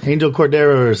talking about. Angel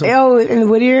Cordero or something. Oh, in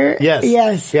Whittier?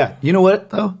 Yes. Yeah. You know what,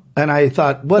 though? And I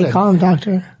thought, what? They call him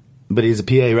doctor. But he's a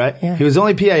PA, right? Yeah. He was the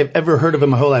only PA I've ever heard of in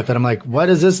my whole life. And I'm like, what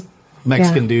is this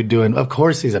Mexican dude doing? Of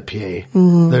course he's a PA.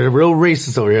 Mm-hmm. They're real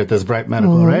racist over here at this Bright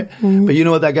Medical, right? Mm-hmm. But you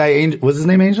know what that guy, Angel, was his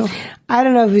name Angel? I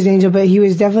don't know if he's Angel, but he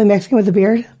was definitely Mexican with a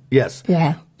beard. Yes.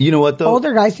 Yeah. You know what, though?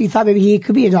 Older guy, so you thought maybe he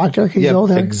could be a doctor because he's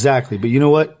older. Exactly. But you know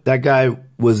what? That guy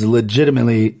was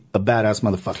legitimately a badass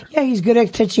motherfucker. Yeah, he's good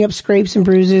at touching up scrapes and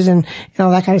bruises and all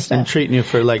that kind of stuff. And treating you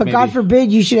for But God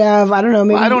forbid you should have, I don't know,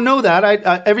 maybe... Well, I don't know that.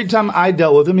 I every time I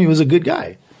dealt with him, he was a good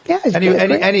guy. Yeah,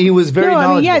 and he was very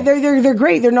knowledgeable. I mean, they're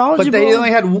great. They're knowledgeable. But they only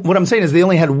had, what I'm saying is they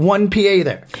only had one PA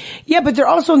there. Yeah, but they're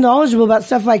also knowledgeable about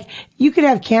stuff like you could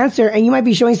have cancer and you might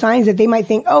be showing signs that they might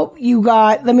think, oh,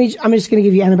 I'm just going to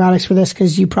give you antibiotics for this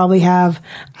because you probably have,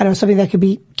 I don't know, something that could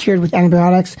be cured with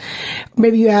antibiotics.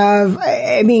 Maybe you have,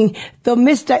 there's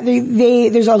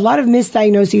a lot of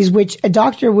misdiagnoses which a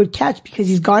doctor would catch because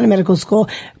he's gone to medical school.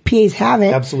 PAs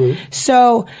haven't. Absolutely.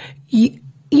 So,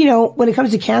 when it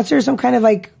comes to cancer, some kind of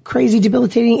like crazy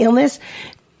debilitating illness,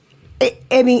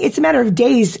 it's a matter of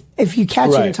days if you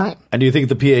catch it in time. And do you think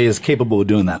the PA is capable of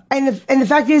doing that? And the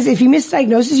fact is, if he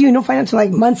misdiagnoses you and don't find out until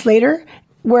like months later,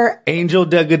 where Angel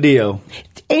Delgadillo.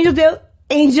 Angel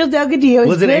Delgadillo.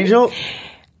 Was it Angel?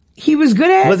 He was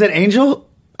good at. Was it Angel?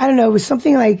 I don't know. It was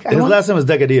something like. His last name was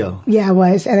Delgadillo. Yeah, it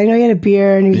was. And I know he had a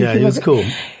beard. And he was cool.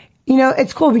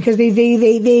 It's cool because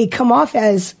they come off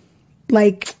as.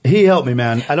 Like he helped me,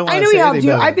 man. I know he helped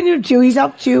you. I've been here too. He's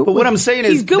helped too. But what I'm saying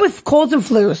is he's good with colds and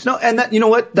flus. No, and that, you know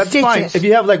what? That's Stitches. fine. If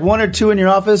you have like one or two in your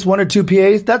office, one or two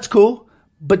PAs, that's cool.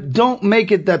 But don't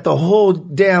make it that the whole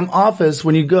damn office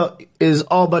when you go is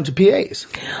all a bunch of PAs.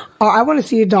 Oh, I want to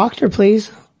see a doctor,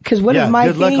 please. Because what if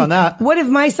good luck on that. What if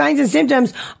my signs and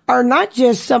symptoms are not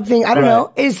just something, I don't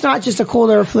know, it's not just a cold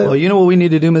or a flu. Well, you know what we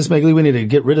need to do, Miss Meg Lee? We need to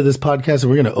get rid of this podcast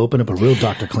and we're going to open up a real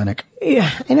doctor clinic. Yeah,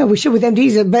 I know, we should with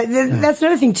MDs. But that's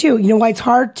another thing, too. You know why it's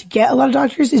hard to get a lot of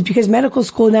doctors is because medical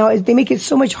school now, they make it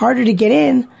so much harder to get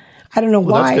in. I don't know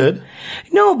why. That's good.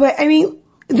 No, but I mean...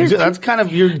 you're kind of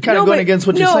going against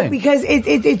what you're saying. No, because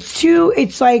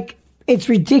it's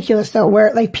ridiculous though,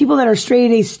 where like people that are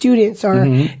straight A students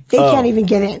they can't even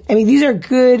get in. I mean, these are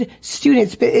good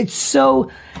students, but it's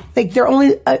so like they're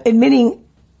only admitting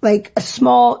like a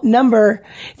small number.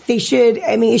 It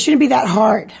shouldn't be that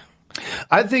hard.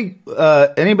 I think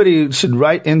anybody should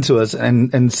write into us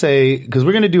and say, because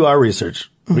we're going to do our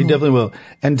research. Mm-hmm. We definitely will.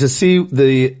 And to see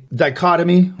the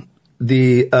dichotomy,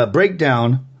 the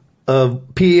breakdown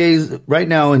of PAs right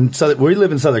now we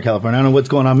live in Southern California. I don't know what's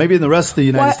going on. Maybe in the rest of the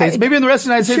United States. Maybe in the rest of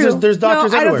the United States, there's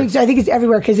doctors everywhere. I don't think so. I think it's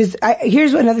everywhere because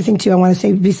here's another thing too I want to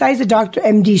say. Besides the doctor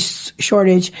MD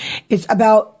shortage, it's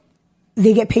about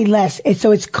they get paid less. And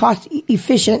so it's cost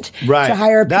efficient Right. to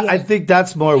hire a PA. I think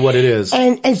that's more what it is.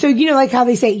 And so, like how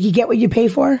they say, you get what you pay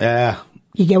for? Yeah.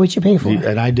 You get what you pay for.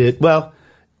 And I did. Well,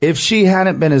 if she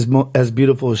hadn't been as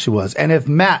beautiful as she was, and if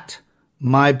Matt,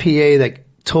 my PA that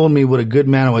told me what a good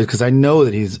man I was, because I know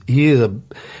that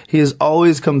he has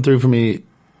always come through for me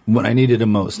when I needed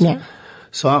him most. Yeah.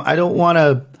 So I don't want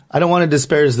to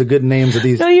disparage the good names of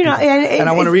these. No, you're not. And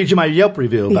I want to read you my Yelp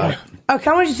review about it. Okay,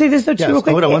 I want to say this though too, real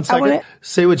quick. Hold on one second.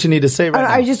 Say what you need to say right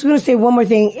now. I just want to say one more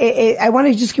thing. I want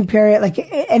to just compare it like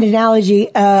an analogy.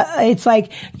 It's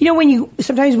like,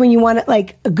 sometimes when you want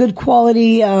like a good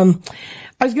quality,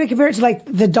 I was going to compare it to like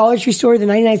the Dollar Tree store, the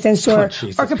 99-cent store,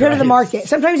 or compare to the market.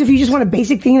 Sometimes if you just want a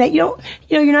basic thing that you're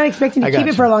not expecting to keep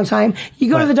it for a long time, you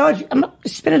go to the Dollar Tree. I'm not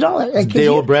spend $1. Like, day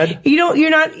old bread. You're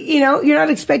not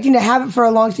expecting to have it for a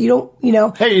long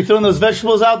time. Hey, you throwing those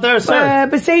vegetables out there, sir?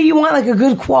 But say you want like a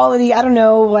good quality, I don't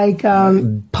know, like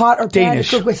pot or pan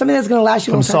Danish. to cook with, something that's going to last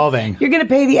you a long time. Solvang. You're going to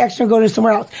pay the extra and go to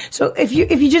somewhere else. So if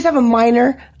you just have a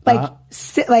minor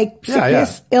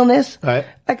sickness, illness, right.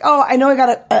 like, oh, I know I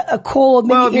got a cold,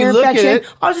 maybe ear infection,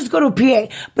 I'll just go to a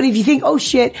PA. But if you think, oh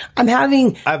shit, I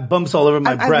have bumps all over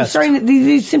my breast. I'm starting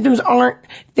these symptoms aren't,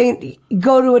 then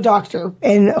go to a doctor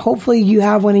and hopefully you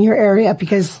have one in your area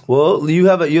because. Well, you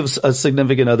have a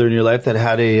significant other in your life that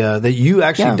had that you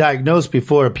actually diagnosed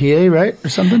before a PA, right? Or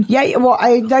something? Yeah, well,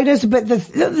 I diagnosed it, but this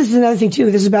is another thing too.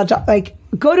 This is about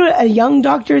go to a young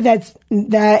doctor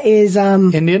that is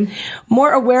Indian,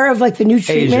 more aware of like the new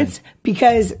treatments, Asian.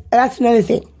 Because that's another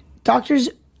thing. Doctors,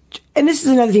 and this is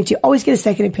another thing too, always get a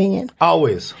second opinion.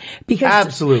 Always. Because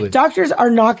absolutely, doctors are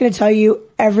not going to tell you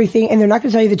everything, and they're not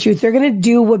going to tell you the truth. They're going to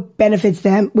do what benefits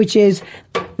them, which is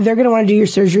they're going to want to do your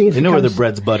surgery. They know where the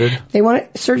bread's buttered. They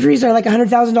want surgeries are like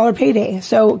 $100,000 payday.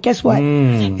 So guess what?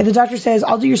 If the doctor says,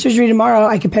 "I'll do your surgery tomorrow,"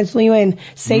 I can pencil you in.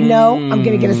 Say no, I'm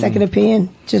going to get a second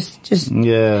opinion. Just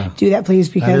do that, please,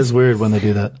 because that is weird when they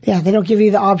do that. Yeah, they don't give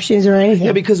you the options or anything.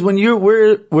 Yeah, because when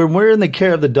we're in the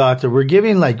care of the doctor, we're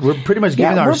pretty much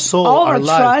giving our soul, all our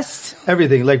life, trust,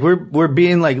 everything. Like we're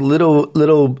being like little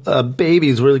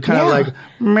babies. We're kind of like,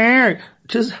 Mary,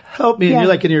 just help me. And you're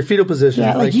like in your fetal position.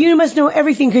 Yeah, like you must know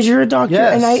everything because you're a doctor.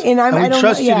 Yes. And I don't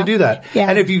trust you to do that. Yeah.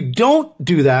 And if you don't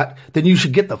do that, then you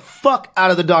should get the fuck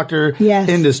out of the doctor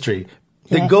industry.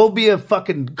 Then go be a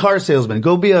fucking car salesman.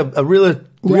 Go be a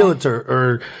realtor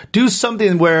or do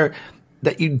something where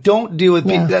that you don't deal with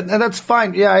people. And that's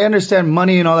fine. Yeah, I understand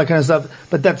money and all that kind of stuff,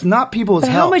 but that's not people's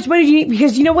health. How much money do you need?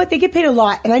 Because you know what? They get paid a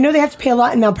lot. And I know they have to pay a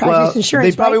lot in malpractice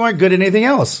insurance. They probably weren't good at anything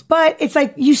else. But it's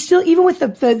like you still, even with the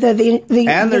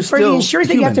insurance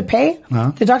that you have to pay,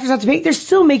 the doctors have to pay, they're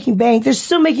still making bank. They're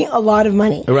still making a lot of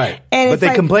money. Right. And but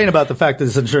they complain about the fact that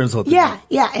it's insurance whole thing.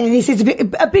 Yeah. And they say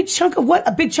it's a big chunk of what?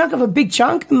 A big chunk of a big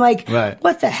chunk? I'm like,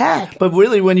 what the heck? But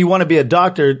really, when you want to be a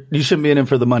doctor, you shouldn't be in it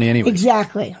for the money anyway.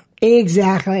 Exactly.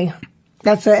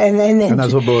 That's and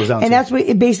that's what boils down to. And that's what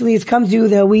it basically comes to,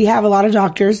 though. We have a lot of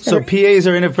doctors. So PAs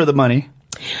are in it for the money.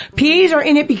 PAs are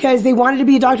in it because they wanted to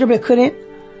be a doctor but couldn't.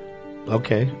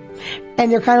 Okay.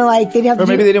 And they're kind of like, they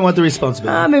didn't want the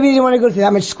responsibility. Maybe they didn't want to go through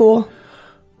that much school.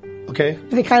 Okay.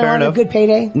 They kind of want a good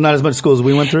payday. Not as much school as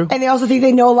we went through. And they also think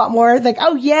they know a lot more. Like,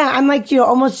 oh yeah, I'm like,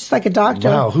 almost just like a doctor.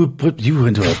 Wow, who put you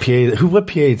into a PA? What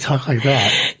PA talk like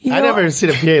that? I never seen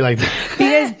a PA like that.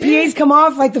 Because PAs come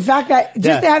off like the fact that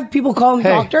just to have people call them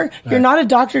doctor, you're not a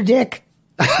doctor, dick.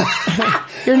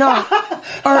 You're not.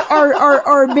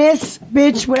 Or miss,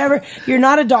 bitch, whatever. You're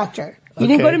not a doctor. You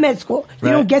didn't go to med school. You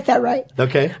don't get that right.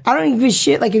 Okay. I don't give a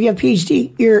shit. Like if you have a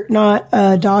PhD, you're not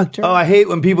a doctor. Oh, I hate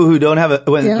when people who don't have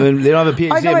when they don't have a PhD in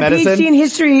medicine. I got my PhD in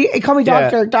history. They call me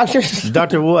doctor. Doctor.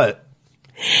 Doctor what?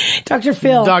 Dr.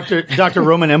 Phil. Dr.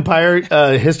 Roman Empire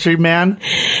history man.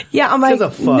 Yeah, I'm like,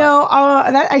 no,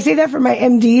 I say that for my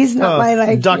MDs, not my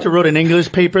like. Doctor wrote an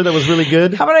English paper that was really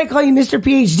good. How about I call you Mr.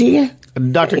 PhD?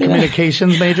 Doctor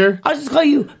Communications major. I'll just call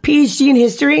you PhD in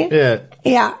history. Yeah.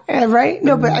 Yeah, right?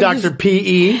 No, but Dr.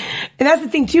 PE. And that's the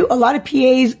thing too. A lot of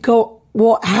PAs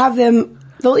will have them,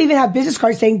 they'll even have business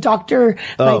cards saying doctor.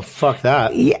 Oh, fuck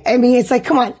that. Yeah, I mean, it's like,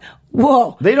 come on.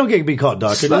 Whoa. They don't get to be called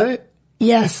doctor, do they?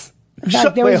 Yes.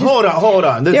 Wait, hold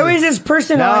on. There was this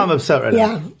person now I'm upset right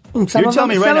now. You're telling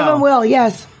me right now. Some of them will,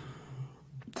 yes.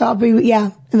 They'll be,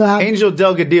 Angel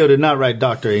Delgadillo did not write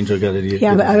Dr. Angel Delgadillo.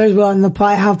 Yeah, but others will, and they'll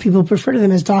probably have people refer to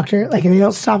them as doctor, like, and they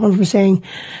don't stop them from saying.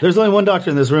 There's only one doctor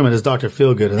in this room, and it's Dr.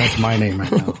 Feelgood, and that's my name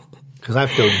right now. Because I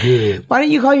feel good. Why don't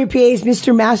you call your PAs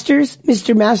Mr. Masters?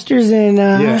 Mr. Masters in...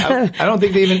 yeah, I don't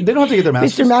think they don't have to get their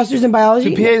masters. Mr. Masters in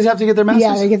biology? Do PAs have to get their masters?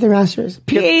 Yeah, they get their masters.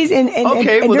 PAs and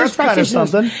okay, well, nurse that's kind of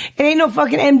something. It ain't no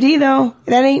fucking MD, though.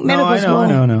 That ain't medical school.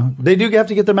 I know. They do have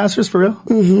to get their masters for real?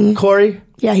 Mm-hmm. Corey?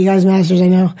 Yeah, he got his masters, I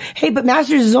know. Hey, but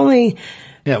masters is only...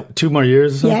 Yeah, 2 more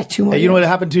years or something? Yeah, 2 more years. You know what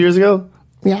happened 2 years ago?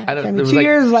 Yeah. I mean, 2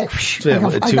 years, like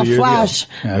a flash.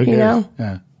 Yeah, you know?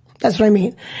 Yeah. That's what I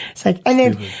mean. It's like, and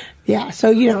then... Yeah, so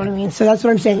you know what I mean. So that's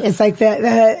what I'm saying. It's like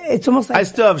it's almost like... I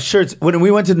still have shirts. When we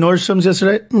went to Nordstrom's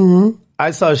yesterday,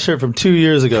 I saw a shirt from 2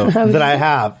 years ago that I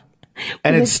have,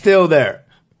 and it's still there.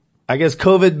 I guess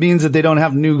COVID means that they don't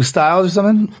have new styles or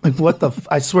something. Like, what the...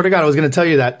 I swear to God, I was going to tell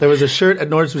you that. There was a shirt at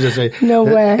Nordstrom's yesterday. No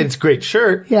way. It's a great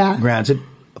shirt. Yeah. Granted,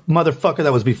 motherfucker,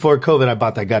 that was before COVID, I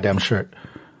bought that goddamn shirt.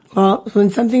 Well,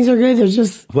 when some things are good, they're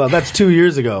just... Well, that's 2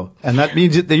 years ago. And that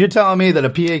means that you're telling me that a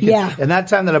PA can... Yeah. And that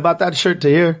time that I bought that shirt to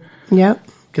here... Yep.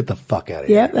 Get the fuck out of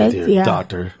here with your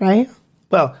doctor. Right?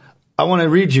 Well, I want to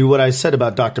read you what I said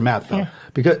about Dr. Matt, though. Yeah.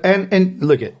 Because, and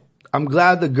look it, I'm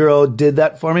glad the girl did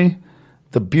that for me.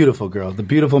 The beautiful girl, the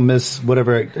beautiful Miss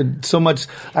whatever. So much,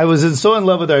 I was so in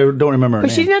love with her, I don't remember her name.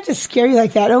 But she didn't have to scare you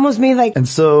like that. It almost made like... And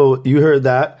so you heard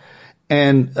that.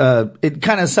 And it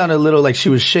kind of sounded a little like she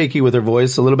was shaky with her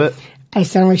voice a little bit. I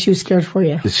sounded like she was scared for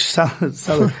you. It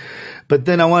sounded But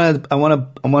then I want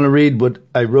to read what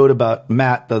I wrote about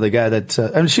Matt, though, the guy that,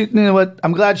 and she, you know what?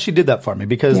 I'm glad she did that for me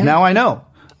because now I know.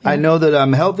 Yeah. I know that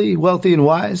I'm healthy, wealthy, and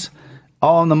wise,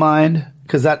 all in the mind,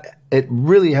 because it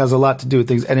really has a lot to do with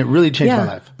things, and it really changed my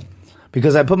life.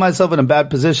 Because I put myself in a bad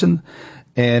position,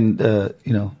 and,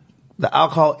 you know, the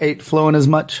alcohol ain't flowing as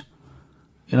much,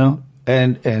 you know,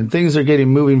 and things are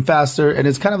moving faster, and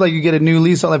it's kind of like you get a new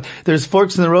lease on life. There's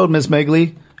forks in the road, Miss Meg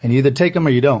Lee, and you either take them or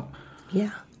you don't.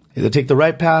 Yeah. Either take the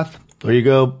right path or you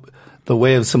go the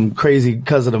way of some crazy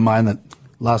cousin of mine that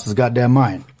lost his goddamn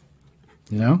mind.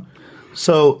 You know?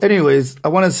 So, anyways, I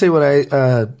want to say what I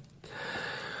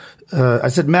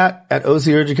said. Matt at OC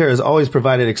Urgent Care has always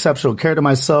provided exceptional care to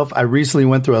myself. I recently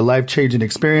went through a life-changing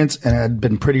experience and had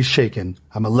been pretty shaken.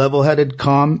 I'm a level-headed,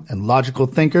 calm, and logical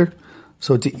thinker,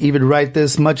 so to even write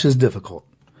this much is difficult.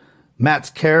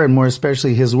 Matt's care, and more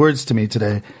especially his words to me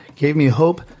today, gave me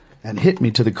hope and hit me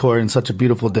to the core in such a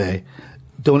beautiful day.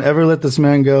 Don't ever let this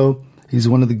man go. He's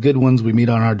one of the good ones we meet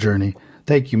on our journey.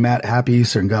 Thank you, Matt. Happy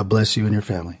Easter, and God bless you and your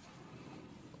family.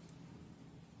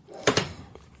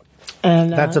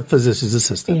 And that's a physician's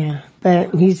assistant. Yeah,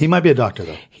 but he might be a doctor,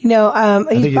 though. You know,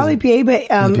 he's probably PA,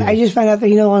 but I just found out that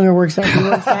he no longer works there. He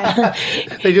works at,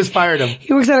 they just fired him.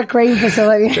 He works at a crane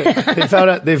facility. They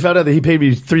found out that he paid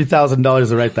me $3,000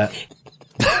 to write that.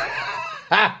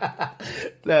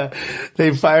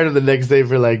 They fired him the next day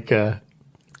for like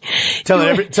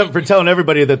telling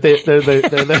everybody that they're a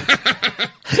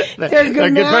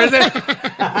good person.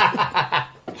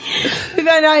 We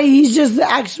found out he's just the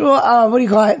actual what do you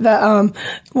call it? The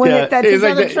that takes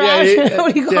out the trash.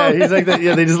 What do you call it? He's like that.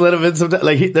 Yeah, they just let him in sometimes.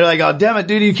 Like they're like, oh damn it,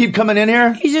 dude, you keep coming in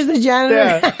here. He's just the janitor.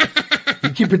 Yeah.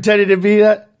 You keep pretending to be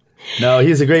that. No,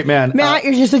 he's a great man. Matt,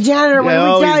 you're just a janitor. When we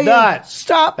tell you, not.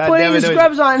 Stop putting the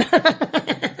scrubs on.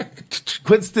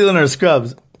 Quit stealing our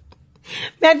scrubs.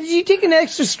 Matt, did you take an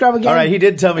extra scrub again? All right, he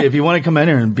did tell me if you want to come in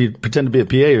here and pretend to be a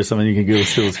PA or something, you can go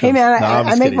steal the scrubs. Hey, man,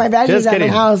 I make my badges at my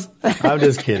house. I'm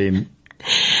just kidding.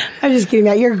 I'm just kidding,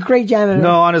 Matt. You're a great janitor.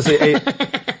 No, honestly,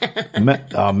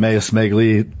 Miss Meg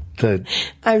Lee,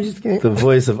 I'm just kidding. The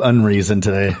voice of unreason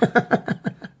today.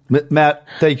 Matt,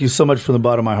 thank you so much from the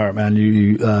bottom of my heart, man.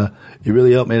 You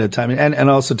really helped me at a time, and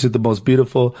also to the most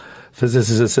beautiful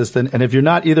physician's assistant. And if you're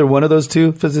not either one of those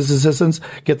two physician assistants,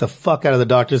 get the fuck out of the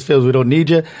doctor's field. We don't need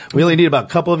you. We only need about a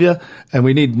couple of you, and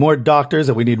we need more doctors,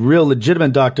 and we need real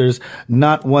legitimate doctors,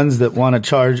 not ones that want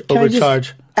to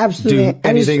overcharge. Absolutely. Do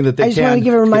anything that they can. I just want to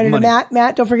give a reminder to Matt.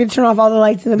 Matt, don't forget to turn off all the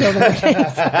lights in the building.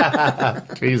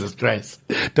 Jesus Christ.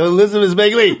 Don't listen to Miss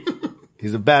Meg Lee.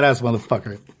 He's a badass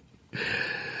motherfucker.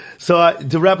 So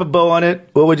to wrap a bow on it,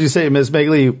 what would you say, Miss Meg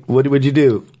Lee? What would you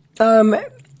do?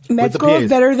 Med school is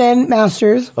better than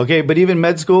master's. Okay, but even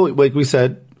med school, like we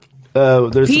said,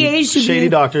 there's PAs some shady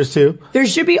doctors too. There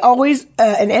should be always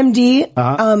an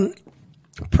MD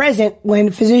present when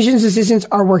physician's assistants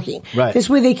are working. Right. This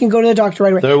way they can go to the doctor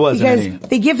right away. There wasn't because any.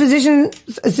 They give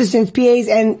physician's assistants, PAs,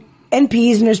 and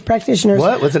NPs, nurse practitioners.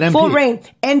 What? What's an NP? Full reign.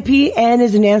 NP, N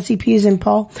is in Nancy, P is in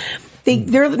Paul.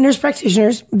 They're nurse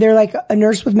practitioners. They're like a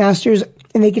nurse with masters,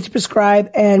 and they get to prescribe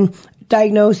and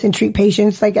diagnose and treat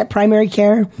patients like at primary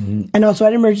care and also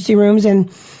at emergency rooms, and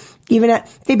even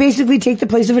they basically take the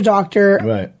place of a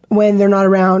doctor when they're not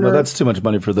around. Well, that's too much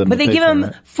money for them. But they give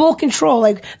them full control.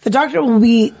 Like the doctor will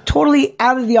be totally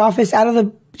out of the office, out of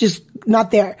the just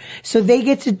not there. So they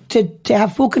get to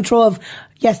have full control of,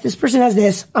 yes, this person has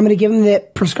this. I'm going to give them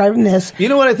prescribe them this. You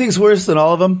know what I think is worse than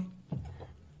all of them?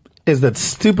 Is that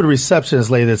stupid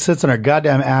receptionist lady that sits on her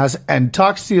goddamn ass and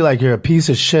talks to you like you're a piece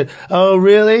of shit. Oh,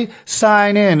 really?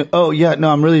 Sign in. Oh, yeah,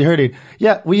 no, I'm really hurting.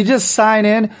 Yeah, will you just sign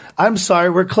in? I'm sorry,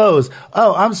 we're closed.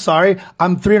 Oh, I'm sorry.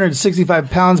 I'm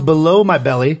 365 pounds below my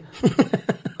belly.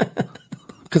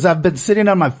 Because I've been sitting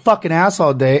on my fucking ass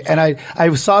all day, and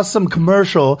I saw some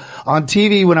commercial on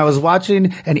TV when I was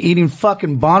watching and eating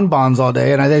fucking bonbons all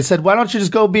day, and they said, why don't you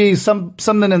just go be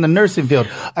something in the nursing field?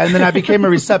 And then I became a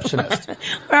receptionist.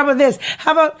 How about this?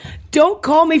 How about don't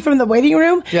call me from the waiting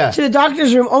room to the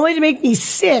doctor's room only to make me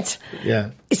sit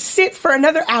for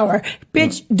another hour.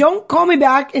 Bitch, don't call me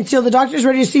back until the doctor's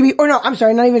ready to see me. Or no, I'm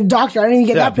sorry, not even a doctor. I didn't even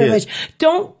get that privilege.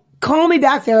 Don't call me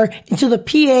back there until the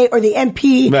PA or the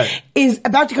MP is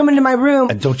about to come into my room.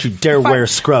 And don't you dare wear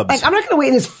scrubs. Like, I'm not going to wait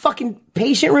in this fucking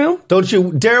patient room. Don't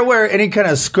you dare wear any kind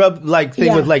of scrub-like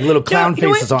thing with like little clown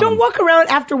faces on Don't walk around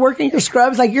after work in your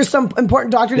scrubs like you're some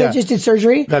important doctor that just did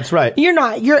surgery. That's right. You're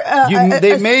not. You're.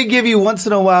 They may give you once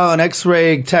in a while an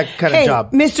X-ray tech kind of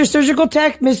job. Mr. Surgical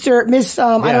Tech, Miss, I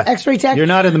don't know, X-ray tech. You're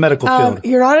not in the medical field.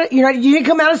 You're not. You didn't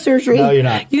come out of surgery. No, you're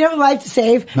not. You didn't have a life to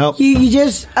save. No. You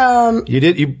just. You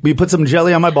did. You put some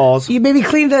jelly on my balls. You maybe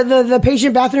cleaned the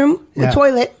patient bathroom, the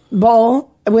toilet bowl.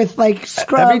 With like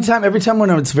scrub. Every time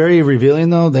when it's very revealing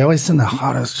though, they always send the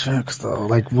hottest chicks though.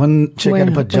 Like one chick had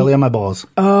to put jelly on my balls.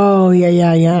 Oh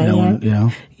yeah. A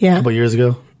couple years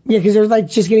ago. Yeah, because they're like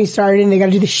just getting started and they got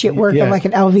to do the shit work of like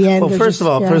an LVN. Well, first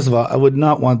of all, I would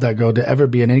not want that girl to ever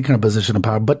be in any kind of position of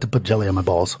power, but to put jelly on my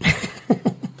balls.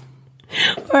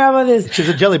 Or how about this? She's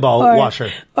a jelly ball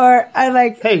washer. Or I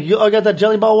like. Hey, I got that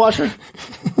jelly ball washer.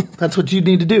 That's what you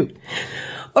need to do.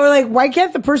 Or like, why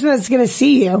can't the person that's going to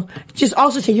see you just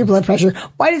also take your blood pressure?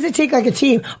 Why does it take like a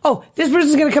team? Oh, this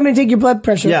person's going to come in and take your blood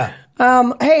pressure. Yeah.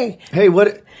 Hey,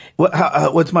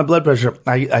 what's my blood pressure?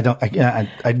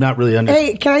 I'm not really understand.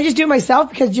 Hey, can I just do it myself?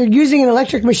 Because you're using an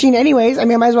electric machine anyways. I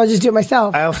mean, I might as well just do it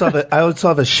myself. I also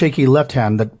have a shaky left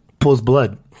hand that pulls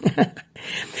blood.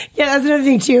 Yeah, that's another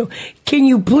thing too. Can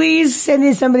you please send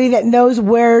in somebody that knows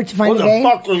where to find a vein?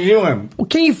 What the fuck are you doing?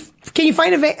 Can you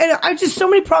find a vein? I just so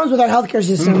many problems with our healthcare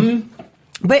system.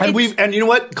 Mm-hmm. But and you know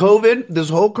what? COVID, this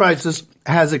whole crisis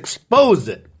has exposed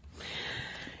it.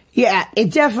 Yeah,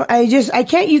 it definitely.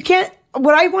 You can't.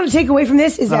 What I want to take away from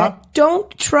this is that don't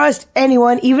trust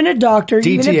anyone, even a doctor, DTA.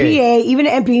 even a PA, even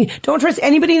an MP. Don't trust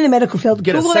anybody in the medical field.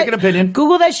 Get a second opinion.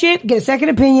 Google that shit. Get a second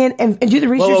opinion and do the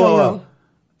research on your own.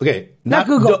 Okay. Not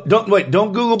Google. Don't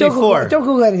Google before. Don't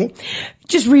Google anything.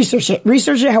 Just research it.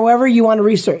 Research it however you want to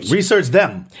research. Research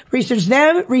them. Research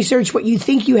them. Research what you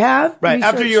think you have. Right.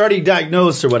 After you're already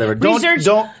diagnosed or whatever. Research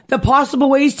the possible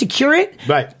ways to cure it.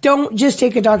 Right. Don't just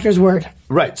take a doctor's word.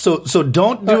 Right. So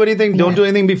don't do anything. Don't do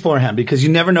anything beforehand because you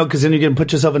never know because then you're going to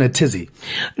put yourself in a tizzy.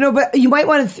 No, but you might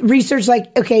want to research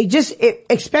just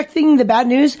expecting the bad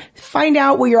news. Find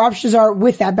out what your options are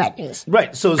with that bad news.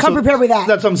 Right. So come prepared with that.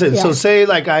 That's what I'm saying. Yeah. So say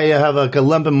like I have like a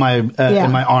lump in my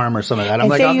arm or something like that. I'm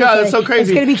like, oh God, that's so crazy. It's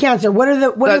going to be cancer. What are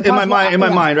the in my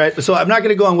mind, right? So I'm not going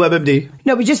to go on WebMD.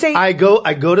 No, but just say I go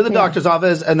to the doctor's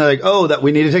office and they're like, oh, that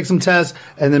we need to take some tests,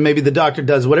 and then maybe the doctor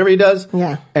does whatever he does.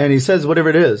 Yeah. And he says whatever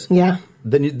it is. Yeah.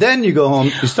 Then you go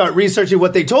home, you start researching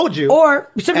what they told you,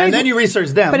 and then you research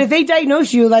them. But if they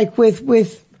diagnose you like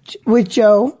with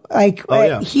Joe, like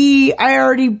I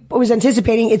already was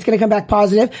anticipating it's going to come back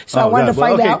positive, so I wanted to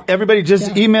find out. Everybody,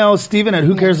 just email Stephen at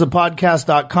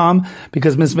whocaresthepodcast.com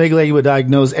because Miss Meg Lee would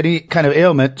diagnose any kind of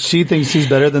ailment. She thinks she's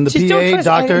better than the PA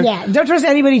doctor. Don't trust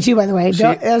anybody too. By the way,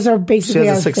 those are basically she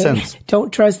has a sixth sense.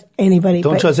 Don't trust anybody.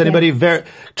 Don't trust anybody.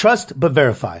 Trust but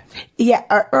verify.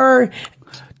 Yeah, or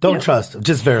don't trust.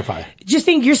 Just verify. Just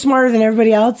think you're smarter than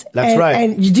everybody else. That's right.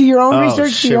 And you do your own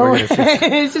research. Shit,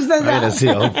 it's just like that. We're going to see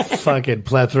a fucking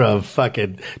plethora of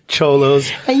fucking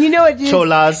cholos. And you know what, dude?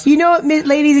 Cholas. You know what,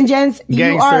 ladies and gents?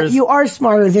 Gangsters. You are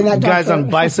smarter than that guys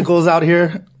on bicycles out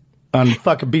here on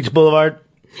fucking Beach Boulevard.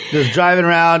 Just driving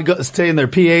around, staying their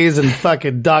PAs and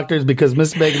fucking doctors because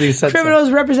Miss Meg Lee said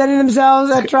criminals representing themselves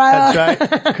at trial.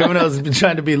 That's right. Criminals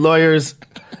trying to be lawyers.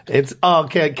 It's all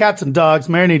cats and dogs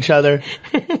marrying each other.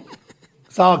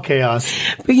 It's all chaos.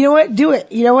 But you know what? Do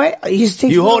it. You know what?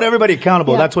 You hold everybody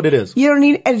accountable. Yeah. That's what it is. You don't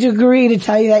need a degree to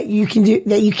tell you that you can do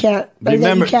that. You can't.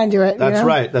 Remember, that you can do it. That's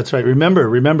right. That's right.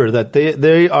 Remember that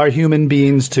they are human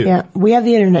beings too. Yeah, we have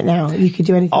the internet now. You can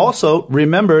do anything. Also,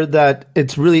 remember that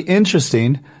it's really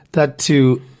interesting that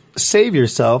to save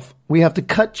yourself, we have to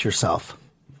cut yourself.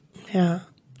 Yeah.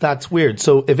 That's weird.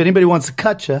 So if anybody wants to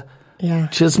cut you,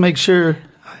 just make sure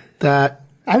that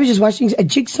I was just watching a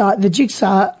Jigsaw. The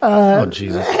Jigsaw. Oh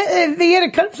Jesus! He had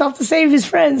to cut himself to save his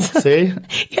friends. See?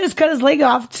 He had to cut his leg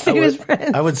off to save his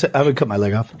friends. I would cut my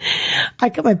leg off. I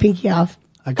cut my pinky off.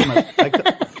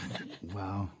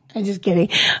 Wow. I'm just kidding.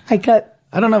 I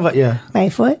don't know about my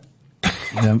foot.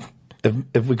 Yeah.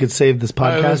 If we could save this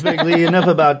podcast, Meg Lee, enough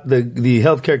about the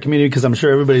healthcare community, because I'm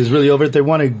sure everybody's really over it. They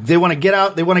want to get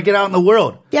out. They want to get out in the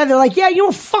world. Yeah, they're like, you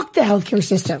know, fuck the healthcare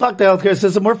system. Fuck the healthcare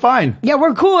system. We're fine. Yeah,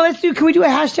 we're cool. Can we do a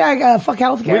hashtag fuck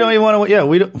healthcare? We don't even want to. Yeah,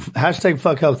 we don't hashtag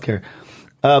fuck healthcare.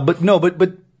 But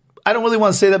I don't really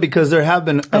want to say that, because there have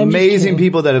been amazing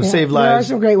people that have saved lives. There are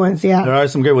some great ones, yeah. There are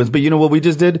some great ones. But you know what we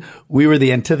just did? We were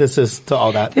the antithesis to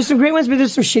all that. There's some great ones, but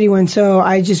there's some shitty ones. So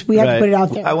we have to put it out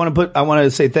there. I want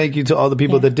to say thank you to all the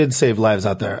people that did save lives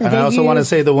out there. And I also want to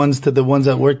say the ones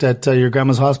that worked at your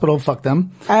grandma's hospital. Fuck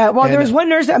them. There was one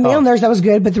nurse, a male nurse that was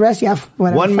good, but the rest,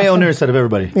 whatever. One male nurse out of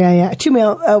everybody.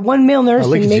 One male nurse.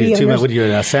 Look and at maybe you, what are you,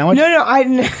 a sandwich? No,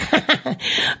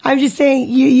 I'm just saying,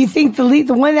 you think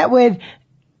the one that would,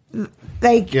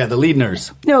 the lead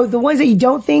nurse. No, the ones that you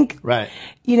don't think. Right.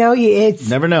 You know, it's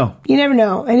never know. You never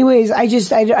know. Anyways, I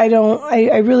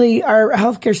really, our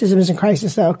healthcare system is in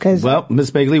crisis though. Well,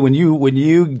 Miss Meg Lee, when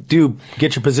you do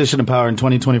get your position of power in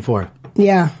 2024.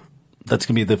 Yeah. That's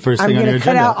going to be the first thing on your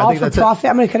agenda. I'm going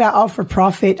to cut out all for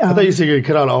profit. I thought you said you were going to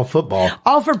cut out all football.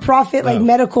 All for profit, like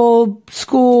medical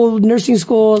school, nursing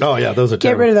schools. Oh yeah, those are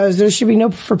terrible. Get rid of those. There should be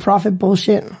no for profit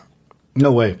bullshit.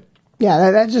 No way.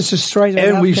 Yeah, that just destroys our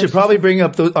And we should probably bring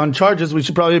up on charges. We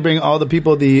should probably bring all the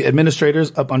people, the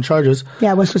administrators, up on charges.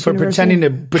 Yeah, for pretending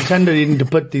to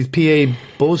put these PA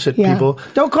bullshit people.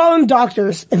 Don't call them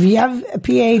doctors. If you have a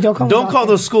PA, don't call them. Don't call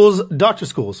those schools doctor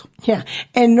schools. Yeah,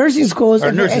 and nursing schools.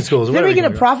 Or nursing schools. They're making a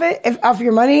profit off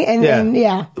your money, and you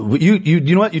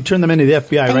know what? You turn them into the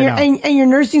FBI right now. And your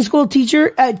nursing school teacher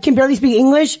can barely speak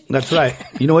English. That's right.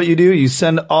 You know what you do? You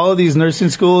send all of these nursing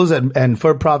schools and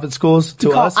for-profit schools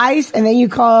to us. ICE. And then you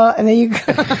call.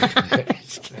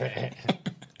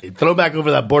 Throw back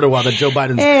over that border wall that Joe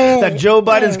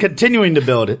Biden's continuing to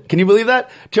build. Can you believe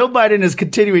that? Joe Biden is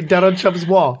continuing Donald Trump's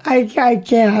wall. I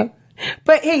can't.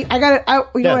 But hey,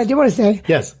 what I do want to say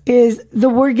is the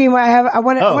word game I have. I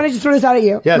want to just throw this out at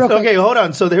you. Yes. Okay, hold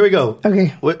on. So here we go.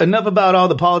 Okay. Enough about all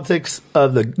the politics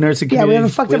of the nursing community. Yeah, we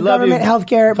have a fucked up government,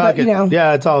 healthcare, but you know.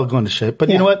 Yeah, it's all going to shit. But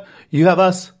you know what? You have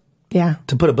us. Yeah.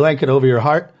 To put a blanket over your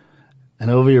heart. And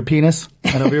over your penis,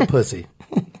 and over your pussy.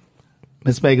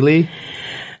 Miss Meg Lee,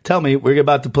 tell me, we're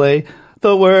about to play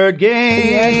the word game.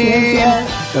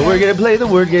 Yes. And we're going to play the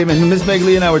word game. And Miss Meg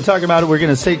Lee and I were talking about it. We're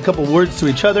going to say a couple words to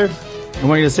each other. And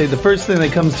we're going to say the first thing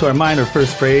that comes to our mind, or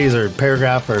first phrase, or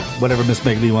paragraph, or whatever Miss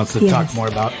Meg Lee wants to talk more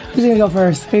about. Who's going to go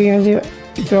first? Who are you going to do?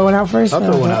 You throw one out first? I'll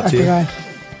throw one out to you.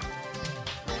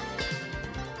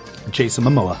 Jason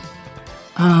Momoa.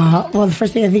 Well, the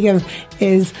first thing I think of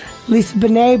is Lisa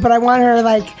Bonet, but I want her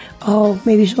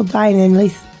maybe she'll die, and then at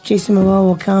least Jason Momoa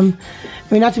will come.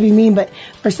 I mean, not to be mean, but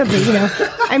or something, you know.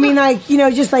 I mean,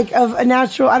 just of a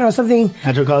natural, I don't know, something.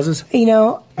 Natural causes? You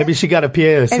know. Maybe she got a PA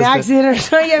assistant. An accident or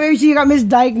something. Yeah, maybe she got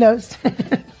misdiagnosed.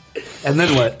 And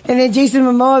then what? And then Jason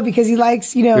Momoa, because he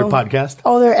likes, your podcast?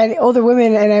 Older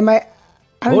women, and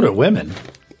older women?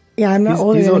 Yeah, I'm not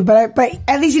older than him, but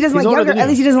at least he doesn't like younger. At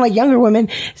least he doesn't like younger women,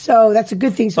 so that's a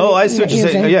good thing. So I see what you're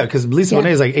saying. Yeah, because Lisa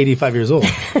Bonet is 85 years old.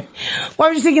 Well,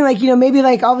 I'm just thinking, maybe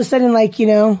all of a sudden,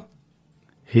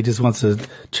 he just wants to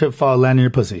land in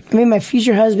your pussy. I mean, my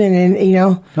future husband, and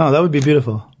No, that would be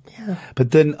beautiful. Yeah.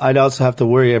 But then I'd also have to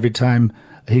worry every time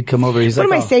he'd come over. He's what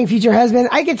am I saying, future husband?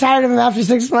 I get tired of him after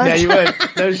 6 months. Yeah, you would.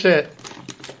 No shit.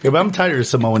 Yeah, but I'm tired of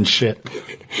Samoan shit.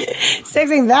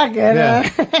 Sex ain't that good. Yeah.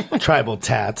 Tribal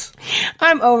tats.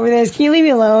 I'm over this. Can you leave me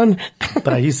alone?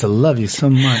 But I used to love you so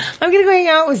much. I'm going to go hang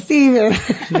out with Steven.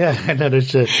 Yeah, I know that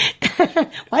shit.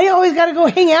 Why do you always got to go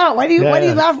hang out? Why do you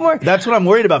laugh more? That's what I'm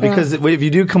worried about, because if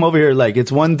you do come over here,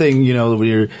 it's one thing, when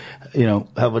you're,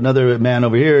 have another man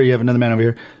over here, you have another man over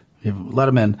here, you have a lot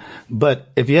of men. But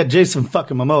if you had Jason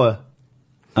fucking Momoa,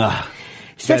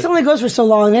 sex only goes for so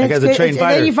long. Then that guy's a trained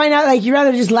fighter. Then you find out you'd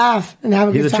rather just laugh and have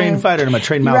a good time. He's a trained fighter, and I'm a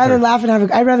trained mouther.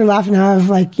 I'd rather laugh and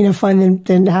have fun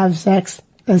than have sex.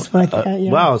 That's what I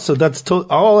think. Wow, so that's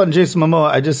all on Jason Momoa.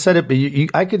 I just said it, but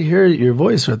I could hear your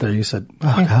voice right there. You said,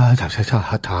 I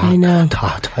know.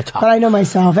 But I know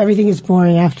myself. Everything is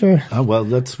boring after. Oh, well,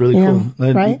 that's really cool.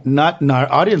 Right? Not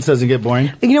our audience doesn't get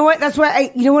boring. You know what? That's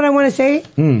why you know what I want to say?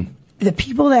 The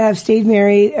people that have stayed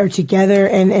married or together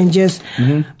and just,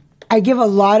 I give a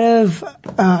lot of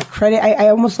credit. I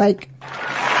almost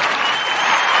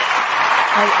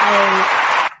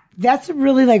That's a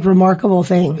really like remarkable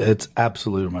thing. It's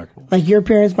absolutely remarkable. Like your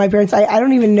parents, my parents, I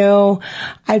don't even know.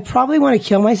 I'd probably want to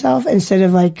kill myself instead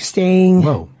of like staying.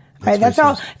 Whoa. That's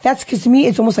because to me,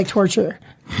 it's almost like torture.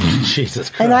 Jesus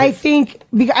Christ. And I think,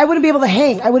 because I wouldn't be able to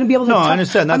hang. I wouldn't be able to. No, I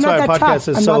understand. That's why our podcast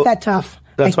is I'm not that tough.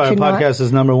 That's why our podcast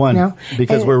is number one.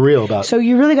 Because we're real about it. So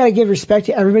you really got to give respect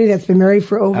to everybody that's been married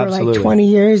for over like 20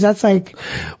 years. That's like.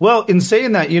 Well, in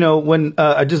saying that, when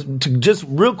I just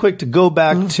real quick to go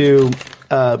back to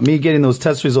me getting those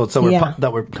test results that were I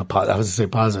was going to say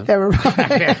positive.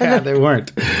 They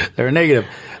weren't. They were negative.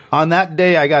 On that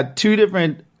day, I got two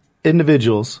different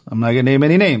individuals. I'm not going to name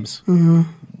any names.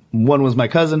 Mm-hmm. One was my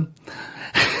cousin,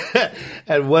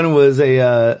 and one was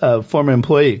a former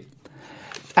employee.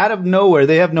 Out of nowhere,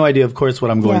 they have no idea, of course, what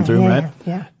I'm going through, right?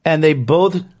 Yeah. And they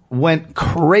both went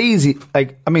crazy,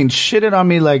 shitted on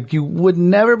me like you would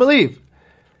never believe.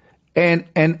 And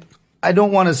I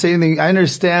don't want to say anything. I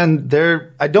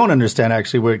don't understand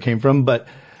actually where it came from, but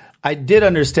I did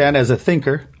understand as a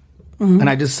thinker. Mm-hmm. And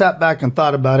I just sat back and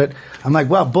thought about it. I'm like,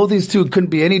 wow, both these two couldn't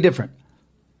be any different.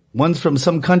 One's from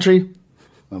some country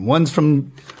and one's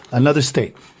from another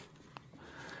state.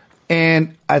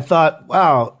 And I thought,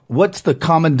 wow, what's the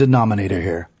common denominator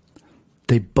here?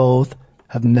 They both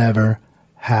have never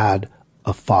had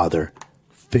a father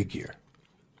figure.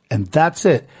 And that's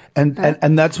it. And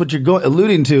that's what you're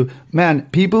alluding to. Man,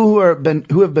 people who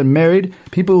have been married,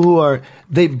 people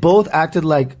they both acted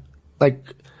like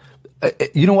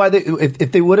you know why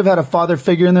if they would have had a father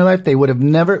figure in their life, they would have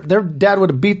their dad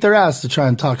would have beat their ass to try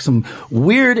and talk some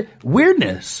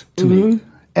weirdness to me.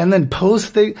 And then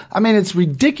it's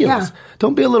ridiculous. Yeah.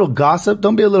 Don't be a little gossip.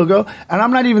 Don't be a little girl. And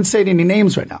I'm not even saying any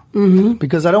names right now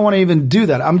because I don't want to even do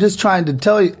that. I'm just trying to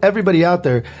tell everybody out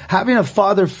there, having a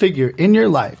father figure in your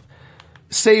life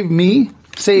saved me,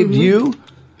 saved you.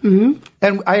 Mm-hmm.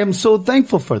 And I am so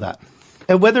thankful for that.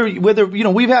 And whether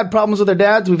we've had problems with our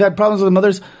dads, we've had problems with our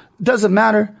mothers, doesn't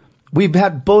matter. We've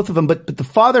had both of them, but the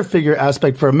father figure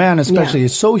aspect for a man especially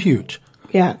is so huge.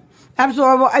 Yeah,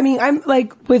 absolutely. I mean, I'm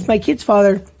like with my kid's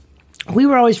father, we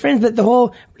were always friends, but the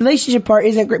whole relationship part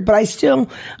isn't great. But I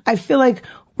feel like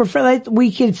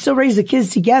we could still raise the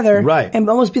kids together, right? And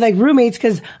almost be like roommates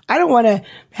because I don't want to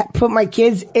put my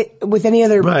kids with any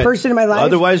other person in my life.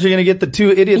 Otherwise, you're going to get the two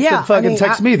idiots that fucking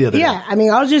text me the other day. Yeah, I mean,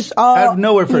 out of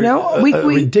nowhere for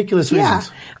ridiculous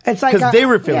reasons. It's like because they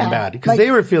were feeling bad, because they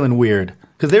were feeling weird,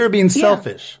 because they were being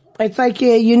selfish. It's like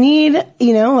you need,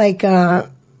 you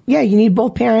need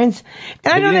both parents.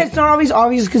 And I know that it's not always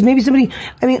obvious because maybe somebody,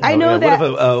 I know that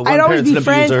I'd always be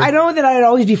friends. I know that I'd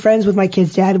always be friends with my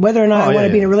kid's dad, whether or not I want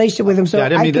to be in a relationship with him. So I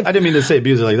didn't mean to say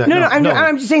abuser like that. No,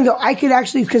 I'm just saying though, I could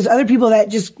actually, because other people that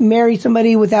just marry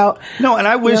somebody without. No, and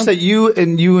I wish that you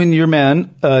and your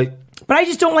man, but I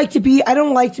just don't like to be. I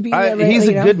don't like to be. He's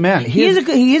a good man. He is a good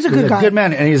guy. He's a good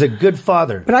man, and he's a good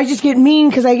father. But I just get mean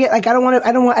because I get like I want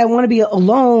to be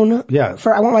alone. Yeah.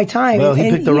 I want my time. Well, he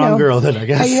picked the wrong girl then, I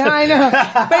guess. Yeah, I know.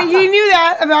 But he knew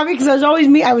that about me because I was always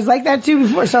me. I was like that too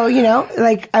before. So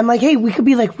I'm like, hey, we could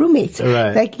be like roommates.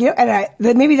 Right. Like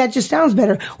and maybe that just sounds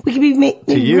better. We could be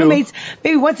roommates.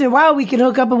 Maybe once in a while we can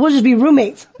hook up, but we'll just be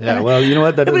roommates. Yeah. Well, you know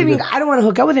what? I don't want to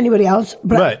hook up with anybody else.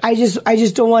 But I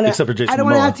just don't want to. Except for Jason. I don't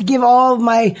want to have to give all of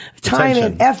my time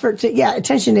and effort to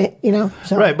attention to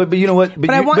so. Right, but you know what?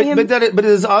 But it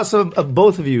is awesome of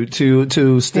both of you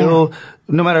to still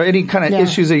no matter any kind of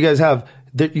issues that you guys have,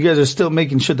 that you guys are still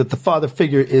making sure that the father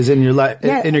figure is in your life,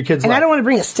 in your kid's life. And I don't want to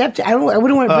bring a stepdad. I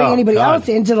wouldn't want to bring anybody else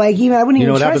into I wouldn't even trust that. You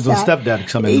know what happens when stepdad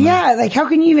comes in? Yeah, like how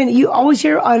can you always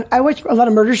hear I watch a lot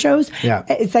of murder shows. Yeah.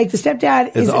 It's like the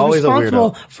stepdad is always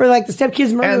responsible for like the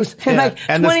stepkid's murders.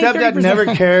 And the stepdad never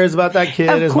cares about that kid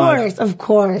as much. Of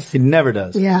course. He never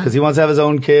does. Yeah. Because he wants to have his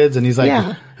own kids and he's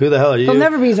like, who the hell are you? He'll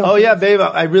never be his own kids. Yeah, babe,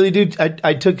 I really do.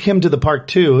 I took him to the park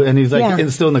too and he's like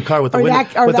still in the car with the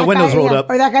windows rolled up.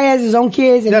 Or that guy has his own kids.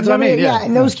 And that's what I mean. Yeah,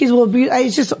 and those kids will be.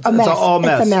 It's just a mess. It's all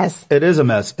mess. It's a mess. It is a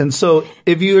mess. And so,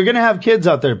 if you're going to have kids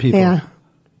out there, people,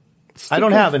 I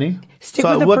don't have any.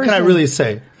 So, what can I really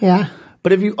say? Yeah.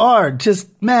 But if you are, just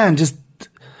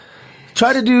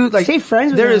try to do stay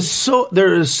friends with them.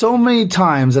 There is so many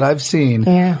times that I've seen.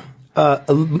 Yeah.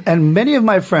 And many of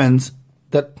my friends.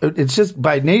 That it's just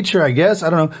by nature, I guess. I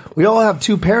don't know. We all have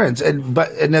two parents, and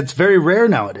that's very rare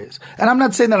nowadays. And I'm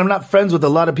not saying that I'm not friends with a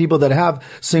lot of people that have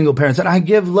single parents. And I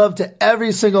give love to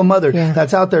every single mother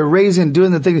that's out there raising,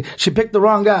 doing the thing. She picked the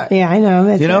wrong guy. Yeah, I know.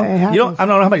 I don't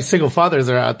know how many single fathers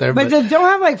are out there, but don't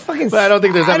have like fucking. But I don't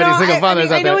think there's that many single fathers out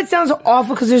there. I know it sounds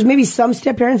awful because there's maybe some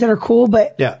step parents that are cool,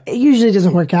 but it usually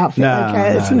doesn't work out.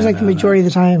 It seems like the majority of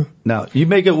the time. No, you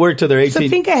make it work till they're 18. So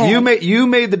think ahead. You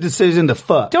made the decision to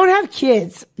fuck. Don't have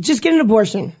kids. Just get an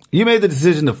abortion. You made the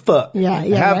decision to fuck.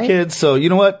 Have kids, so you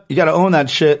know what? You got to own that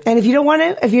shit. And if you don't want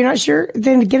it, if you're not sure,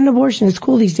 then get an abortion. It's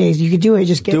cool these days. You could do it.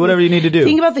 Just do whatever you need to do.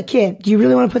 Think about the kid. Do you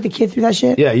really want to put the kid through that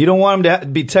shit? Yeah, you don't want him to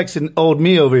be texting old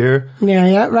me over here.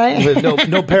 Yeah, right. With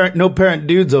no parent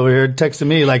dudes over here texting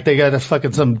me like they got a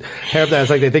fucking some hair that's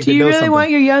like they think they know something. Do you really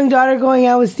want your young daughter going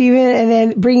out with Steven and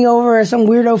then bringing over some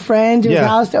weirdo friend to his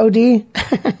house to OD?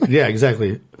 Yeah,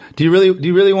 exactly. Do you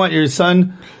really want your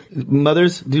son?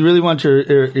 Mothers, do you really want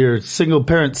your single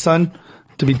parent son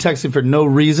to be texting for no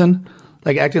reason,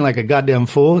 like acting like a goddamn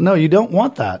fool? No, you don't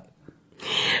want that.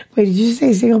 Wait, did you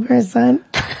say single parent son?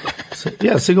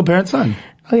 Single parent son.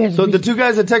 Oh yeah. So the two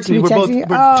guys that texted me were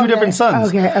two different sons.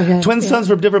 Okay. Twin sons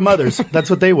from different mothers. That's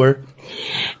what they were.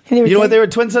 You know what? They were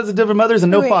twin sons of different mothers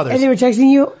and no fathers. And they were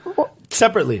texting you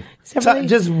separately.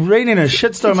 Just raining a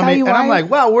shitstorm on me. And I'm like,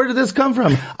 wow, where did this come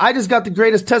from? I just got the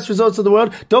greatest test results of the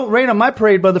world. Don't rain on my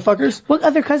parade, motherfuckers. What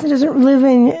other cousin doesn't live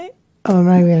in... Oh, I'm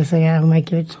not going to say, I might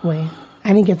give it away.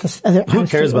 I didn't get this other... Who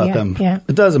cares about them? Yeah.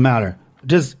 It doesn't matter.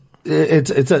 Just,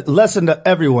 it's a lesson to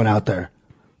everyone out there.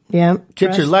 Yeah.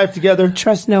 Get your life together.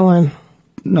 Trust no one.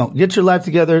 No, get your life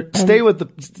together. Stay with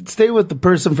the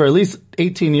person for at least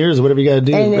 18 years or whatever you got to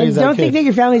do. And don't think that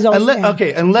your family's all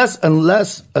unless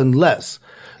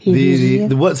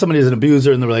what somebody's an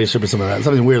abuser in the relationship or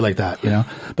something weird like that, you know.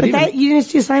 But you didn't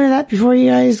see a sign of that before you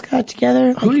guys got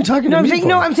together. Who are you talking to?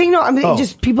 I'm saying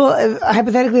just people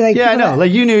hypothetically like. Yeah, I know.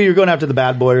 Like you knew you were going after the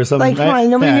bad boy or something. Like, come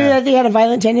on, nobody knew that they had a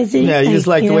violent tendency. Yeah, you just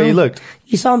liked the way he looked.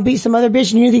 You saw him beat some other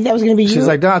bitch and you didn't think that was going to be you. She's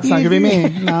like, no, it's not going to be me.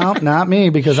 No, not me,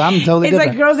 because I'm totally different.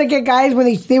 It's like girls that get guys when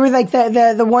they were like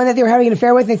the one that they were having an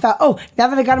affair with. They thought, oh, now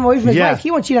that I got him away from his wife,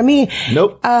 he won't cheat on me.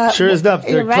 Nope. Sure enough,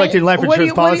 they're collecting life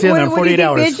insurance policy in 48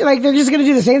 hours. Bitch? Like they're just going to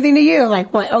do the same thing to you.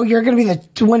 Like, what? Oh, you're going to be the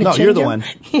one to change you're the one.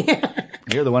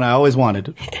 You're the one I always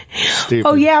wanted. Stupid.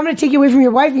 Oh yeah, I'm going to take you away from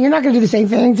your wife, and you're not going to do the same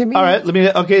thing to me. All right,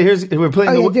 we're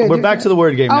playing. We're back to the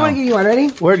word game now. I want to give you one.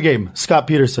 Ready? Word game. Scott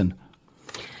Peterson.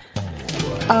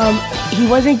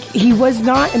 He was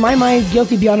not, in my mind,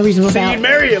 guilty beyond a reasonable doubt. So you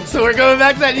marry him, so we're going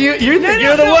back to that. You're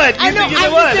the one. I don't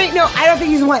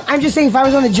think he's the one. I'm just saying if I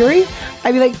was on the jury,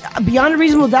 I'd be like, beyond a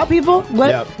reasonable doubt, people,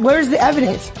 where's the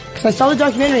evidence? Because I saw the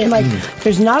documentary and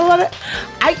there's not a lot of,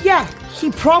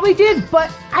 he probably did, but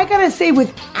I gotta say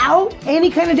without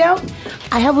any kind of doubt,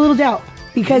 I have a little doubt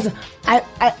because I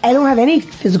don't have any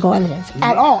physical evidence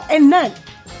at all, and none.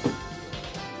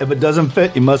 If it doesn't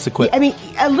fit, you must acquit. I mean,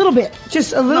 a little bit.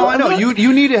 Just a little. No, I know.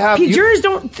 You need to have... Jurors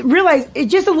don't realize,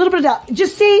 it's just a little bit of doubt.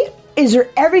 Just say, is there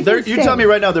everything You're telling me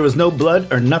right now there was no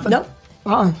blood or nothing? Nope.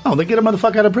 Oh, they get a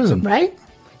motherfucker out of prison. Right?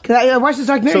 Because I watched this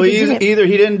documentary. So either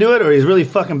he didn't do it or he's really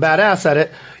fucking badass at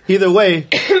it. Either way,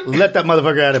 let that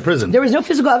motherfucker out of prison. There was no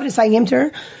physical evidence tying him to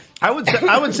her. I would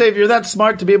say if you're that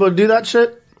smart to be able to do that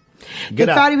shit, they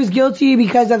thought he was guilty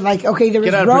because of there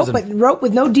was rope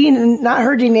with no DNA, not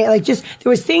her DNA. There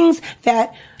was things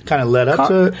that kind of led up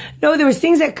to it. No, there was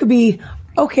things that could be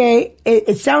okay.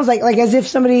 It sounds like as if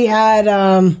somebody had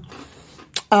a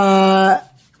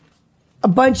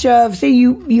bunch of, say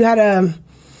you had a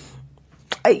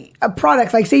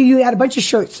product, like say you had a bunch of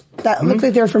shirts that looked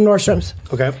like they were from Nordstrom's.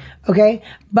 Okay.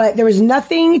 But there was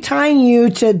nothing tying you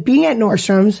to being at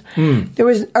Nordstrom's. There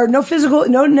was, or no physical,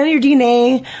 none of your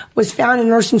DNA was found in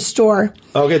Nordstrom's store.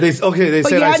 They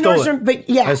said I stole it. But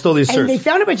yeah. I stole these shirts. And they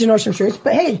found a bunch of Nordstrom shirts,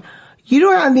 but hey, you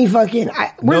don't have me fucking,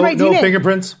 where's my DNA? No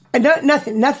fingerprints?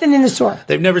 Nothing in the store.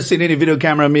 They've never seen any video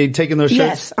camera of me taking those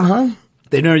shirts? Yes,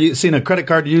 They've never seen a credit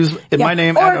card used in my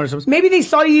name at Nordstrom's? Maybe they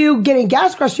saw you getting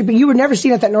gas crushed, but you were never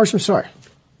seen at that Nordstrom store.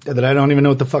 That I don't even know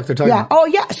what the fuck they're talking about. Oh,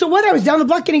 yeah. So what? I was down the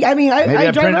block getting, I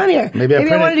drive around here. Maybe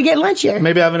I wanted to get lunch here.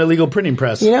 Maybe I have an illegal printing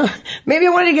press. You know? Maybe I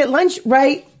wanted to get lunch,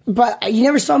 right? But you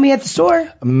never saw me at the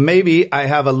store. Maybe I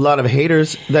have a lot of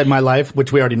haters in my life,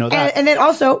 which we already know that. And then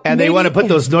also... And they want to put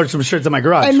those Nordstrom shirts in my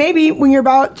garage. And maybe when you're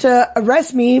about to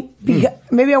arrest me,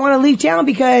 maybe I want to leave town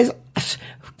because...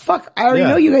 Fuck, I already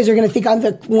know you guys are going to think I'm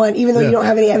the one, even though you don't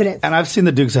have any evidence. And I've seen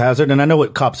the Dukes of Hazzard, and I know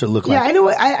what cops look like. Yeah, I know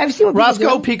what... I've seen what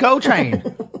Roscoe Pico train.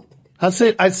 I've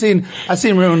seen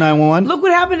Real 911. Look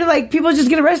what happened to people just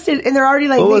get arrested and they're already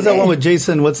like. What was that one with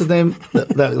Jason? What's his name?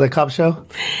 The cop show.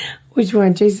 Which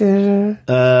one, Jason? Dukes of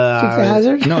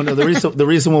Hazzard? No, the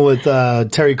recent one with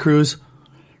Terry Crews.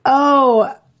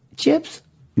 Oh, Chips.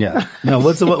 Yeah. No,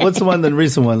 what's the one? The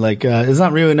recent one, it's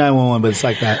not Real 911, but it's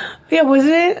like that. Yeah,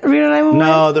 wasn't it Real 911?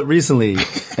 No, that recently,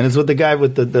 and it's with the guy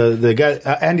with the guy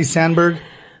Andy Sandberg.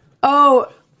 Oh,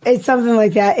 it's something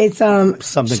like that. It's something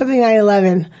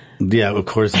 9/11. Yeah, of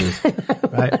course it is.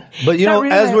 Right. But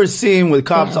as we're seeing with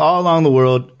cops all along the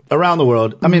world, around the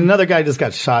world. I mean, another guy just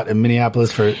got shot in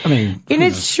Minneapolis for. I mean, and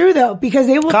it's true though because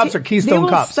they will cops are Keystone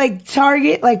cops. Like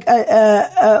target like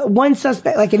one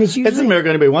suspect, like and it's usually. It's in America.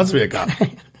 Anybody wants to be a cop.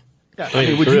 Yeah, I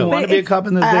mean, would you want to be a cop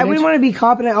in this day? I wouldn't want to be a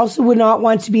cop, and I also would not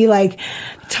want to be like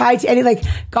tied to any like.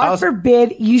 God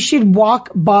forbid you should walk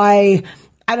by.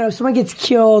 I don't know. Someone gets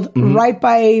killed right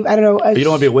by. I don't know. You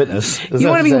don't want to be a witness. You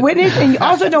want to be a witness, and you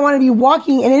also don't want to be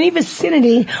walking in any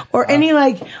vicinity or any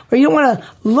like, or you don't want to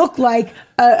look like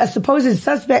a supposed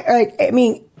suspect. Like I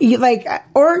mean,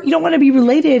 or you don't want to be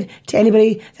related to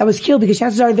anybody that was killed because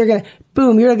chances are they're gonna.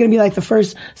 Boom, you're going to be like the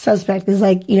first suspect is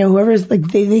like, you know, whoever's like,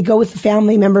 they go with the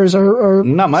family members or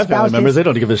not my spouses. family members. They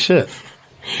don't give a shit.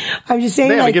 I'm just saying.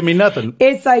 They haven't like, given me nothing.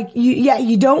 It's like,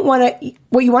 you don't want to,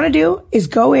 what you want to do is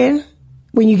go in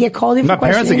when you get called in for questioning.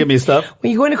 My parents will give me stuff.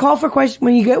 When you go in to call for question,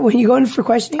 when you go in for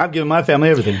questioning. I've given my family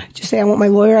everything. Just say, I want my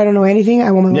lawyer. I don't know anything.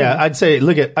 I want my lawyer. Yeah, I'd say,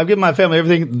 I've given my family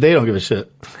everything. They don't give a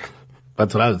shit.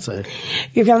 That's what I would say.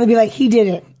 Your family would be like, he did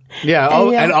it. Yeah,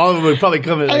 and all of them would probably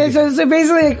come in. Like, so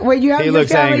basically, like, when you have your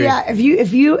family, angry.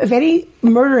 If any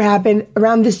murder happened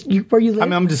around this where you live, I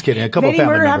mean, I'm just kidding. A couple of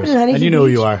family members, and you know who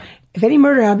you are. If any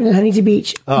murder happened in Huntington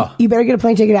Beach, you better get a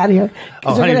plane ticket out of here.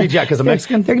 Oh, Huntington Beach, yeah, because I'm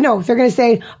Mexican. They're going to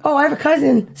say, "Oh, I have a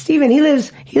cousin, Steven. He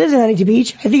lives in Huntington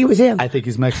Beach. I think it was him. I think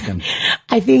he's Mexican.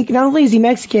 I think not only is he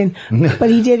Mexican, but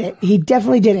he did it. He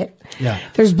definitely did it. Yeah,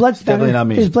 there's blood spatter. Definitely not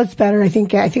me. There's blood spatter. I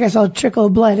think I saw a trickle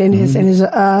of blood in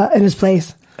his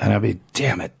place. And I'd be,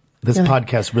 damn it, this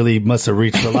podcast really must have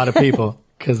reached a lot of people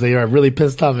because they are really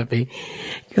pissed off at me.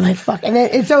 You're like, fuck.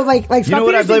 And so like Scott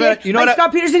Peterson did. You know what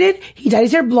Scott Peterson did? He dyed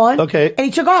his hair blonde. Okay. And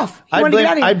he took off.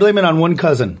 I blame it on one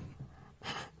cousin.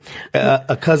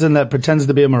 A cousin that pretends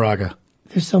to be a Moraga.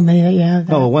 There's so many that you have.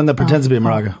 No, one that pretends to be a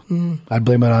Moraga. I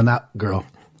blame it on that girl.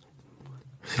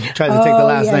 She tries to take the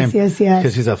last name. Yes.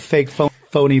 Because she's a fake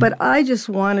phony. But I just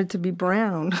wanted to be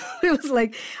brown. It was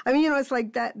like, I mean, you know, it's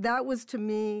like that was to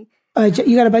me.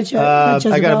 You got a bunch of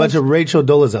I got a bunch of Rachel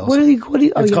Dolezals. What are you?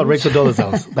 It's called Rachel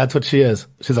Dolezals. That's what she is.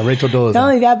 She's a Rachel Dolezal. Not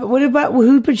only that, but what about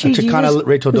who portrayed Judas? Chicana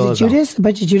Rachel Dolezal. Judas? A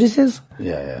bunch of Judases?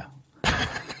 Yeah.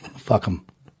 Fuck them.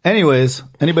 Anyways,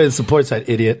 anybody that supports that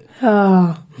idiot,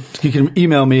 you can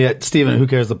email me at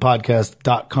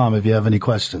StephenWhoCaresThePodcast.com if you have any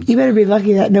questions. You better be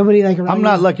lucky that nobody around I'm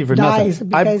not lucky for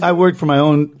nothing. I worked for my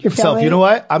own self. You know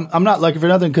why? I'm not lucky for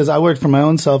nothing because I worked for my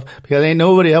own self because ain't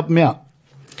nobody helping me out.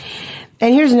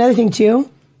 And here's another thing too.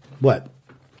 What?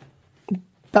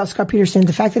 About Scott Peterson,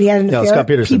 the fact that he had an affair. Scott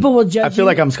Peterson. People will judge. I feel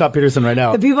like I'm Scott Peterson right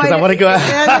now. Because I want to go out.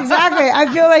 Yeah, exactly.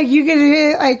 I feel like you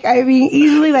could,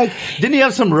 easily Didn't he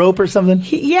have some rope or something?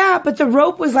 But the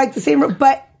rope was like the same rope,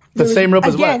 but. The same rope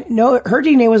as what? No, her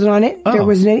DNA wasn't on it. Oh. There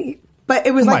wasn't any. But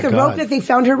it was like the rope that they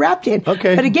found her wrapped in.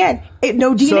 Okay. But again,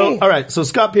 no DNA. So, all right. So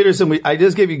Scott Peterson, I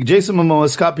just gave you Jason Momoa,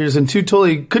 Scott Peterson, two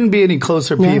totally couldn't be any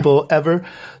closer people ever.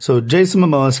 So Jason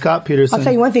Momoa, Scott Peterson. I'll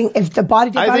tell you one thing. If the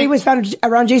body was found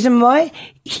around Jason Momoa,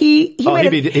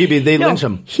 they'd lynch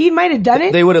him. He might have done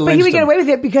it. They would have lynched him. But he would get away with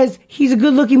it because he's a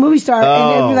good looking movie star.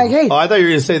 And they'd be like, hey. Oh, I thought you were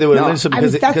going to say they would have lynched him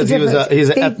because he's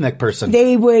an ethnic person.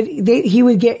 Because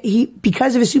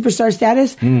of his superstar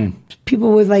status,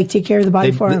 people would take care of the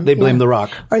body for him. They blame The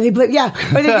Rock. Or they come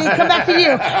back to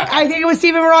you. I think it was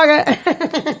Steven Moraga.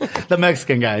 The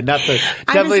Mexican guy,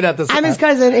 definitely not the. I'm his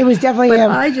cousin. It was definitely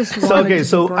him. I just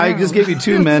wanted I just gave you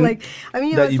two men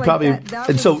that you probably.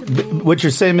 And so, what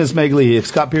you're saying, Miss Meg Lee, if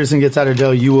Scott Peterson gets out of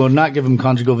jail, you will not give him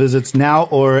conjugal visits now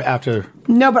or after.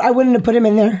 No, but I wouldn't have put him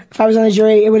in there. If I was on the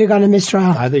jury, it would have gone to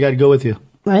mistrial. I think I'd go with you.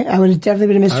 Right, I would have definitely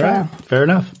been a mistrial. All right. Fair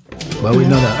enough. Well, we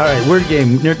know that. All right, word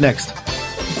game. You're next.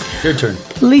 Your turn.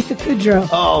 Lisa Kudrow.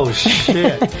 Oh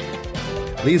shit.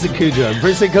 Lisa Kudrow.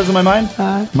 First thing comes to my mind,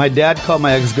 my dad called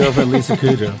my ex-girlfriend Lisa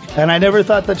Kudrow. And I never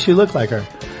thought that she looked like her.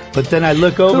 But then I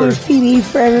look over. Who's Phoebe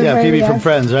from Phoebe from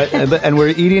Friends, right? And we're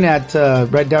eating at,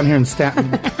 right down here in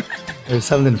Stanton. There's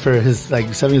something for his,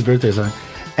 70th birthday or something.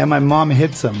 And my mom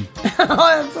hits him.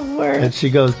 Oh, that's the worst. And she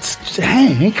goes,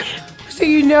 Hank. So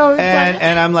you know.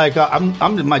 And I'm like,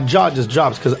 my jaw just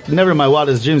drops because never in my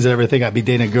wildest dreams did I ever think I'd be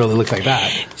dating a girl that looks like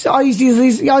that. So all you see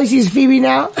is Phoebe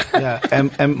now. Yeah,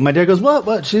 and my dad goes,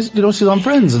 what? She's on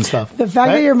Friends and stuff. The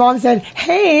fact that your mom said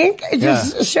Hank, it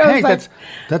just shows Hank,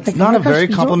 that's not a very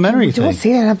complimentary thing. Don't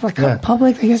say that in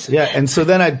public, I guess. Yeah, and so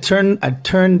then I turn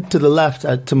to the left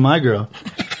to my girl,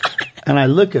 and I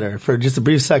look at her for just a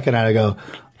brief second, and I go,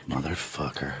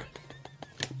 motherfucker.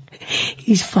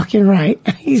 He's fucking right.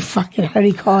 He's fucking, how did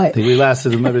he call I it? think we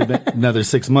lasted another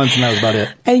 6 months, and that was about it.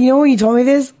 And you know when you told me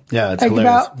this? Yeah, it's like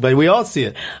hilarious. But we all see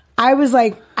it. I was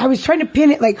trying to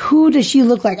pin it, like, who does she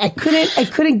look like? I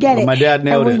couldn't get it. My dad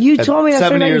nailed and when it. you told me that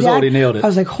 7 years old, he nailed it. I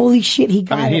was like, holy shit, he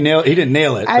got it. He didn't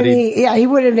nail it. He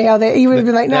would have nailed it. He would have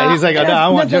been like, no. He's like, no, I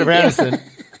want Jennifer Aniston.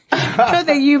 No,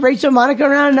 thank you, Rachel Monica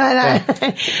around. No.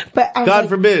 But God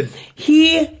forbid.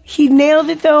 He nailed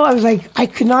it though. I was like, I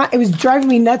could not. It was driving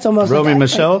me nuts almost. Romy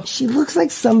Michelle. Like, she looks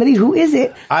like somebody. Who is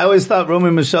it? I always thought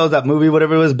Romy Michelle, that movie,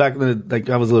 whatever it was, back when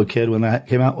I was a little kid when that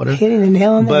came out. Whatever. Hitting the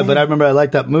nail on the head. But I remember I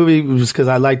liked that movie just because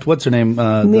I liked what's her name,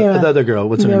 the other girl.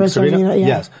 What's her name? Serena. Yeah.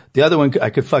 Yes. The other one I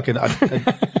could fucking I'd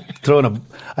throw in a.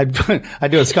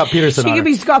 I'd do a Scott Peterson. She could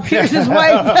be Scott Peterson's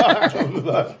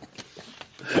wife.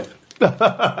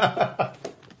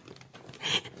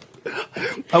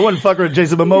 I wouldn't fuck her with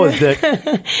Jason Momoa's dick.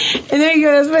 And there you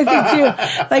go. That's my thing too.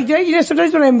 Like,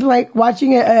 sometimes when I'm like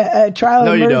watching a trial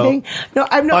and murder thing. No,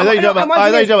 I'm not. I thought you were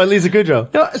talking about Lisa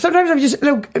Kudrow. No, sometimes I'm just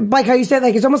like how you said.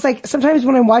 Like, it's almost like sometimes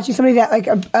when I'm watching somebody that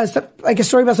like a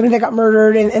story about somebody that got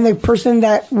murdered and the person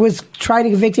that was tried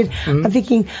and convicted. Mm-hmm. I'm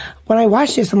thinking when I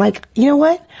watch this, I'm like, you know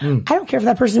what? I don't care if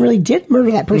that person really did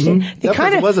murder that person. Mm-hmm. That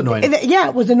person was annoying. Yeah,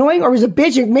 it was annoying or was a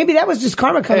bitch. Maybe that was just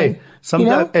karma coming.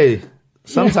 Hey,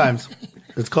 sometimes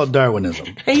it's called Darwinism.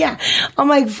 Yeah. I'm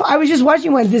like, I was just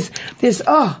watching one, this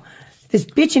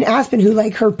bitch in Aspen who,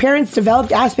 like, her parents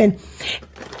developed Aspen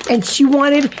and she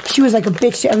was like a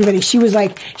bitch to everybody. She was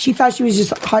like, she thought she was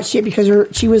just hot shit because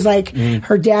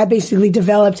her dad basically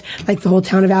developed like the whole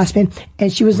town of Aspen.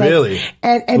 And she was like, really?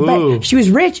 But she was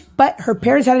rich, but her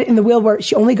parents had it in the will where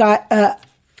she only got,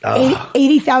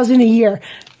 $80,000 a year.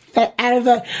 Out of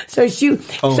right?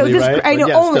 I know,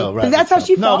 only. Still, right, but that's how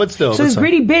she felt. No, but still. So this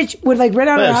greedy bitch would like rent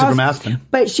out her house. From Aspen.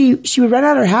 But she would rent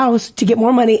out her house to get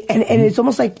more money, and it's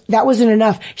almost like that wasn't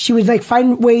enough. She would like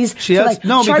find ways to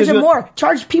charge them more,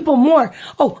 charge people more.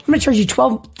 Oh, I'm going to charge you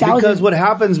 $12,000. Because what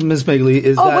happens, Miss Meg Lee,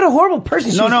 is what a horrible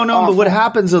person. No. But what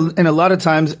happens in a lot of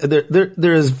times,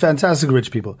 there is fantastic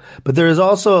rich people, but there is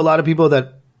also a lot of people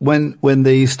that. When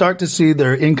they start to see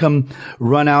their income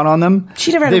run out on them,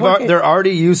 they're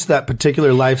already used to that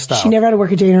particular lifestyle. She never had to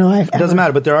work a day in her life. It doesn't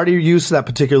matter, but they're already used to that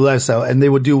particular lifestyle, and they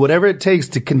would do whatever it takes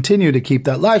to continue to keep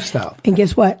that lifestyle. And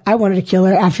guess what? I wanted to kill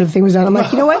her after the thing was done. I'm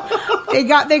like, you know what? They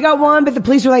got one, but the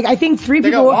police were like, I think 3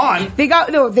 people. They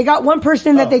got one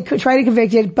person that they could try to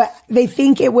convicted, but they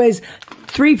think it was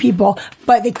 3 people,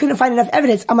 but they couldn't find enough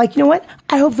evidence. I'm like, you know what?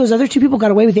 I hope those other 2 people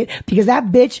got away with it because that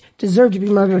bitch deserved to be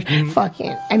murdered.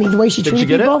 Fucking, I mean, the way she treated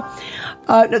people.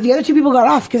 No, the other 2 people got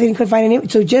off because they couldn't find any.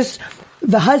 So just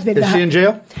the husband. Is she in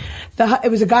jail?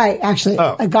 It was a guy, actually.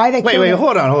 Oh. A guy that Wait,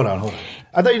 hold on.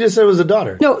 I thought you just said it was a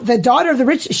daughter. No, the daughter of the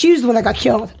rich, she was the one that got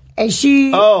killed. And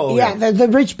she, the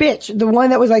rich bitch, the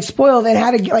one that was like spoiled and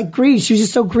had like greed. She was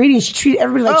just so greedy and she treated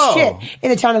everybody like shit in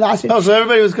the town of Aspen. Oh, so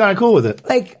everybody was kind of cool with it.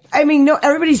 Like, I mean, no,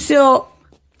 everybody still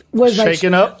was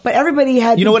shaken up. But everybody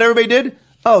had. You know what everybody did?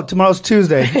 Oh, tomorrow's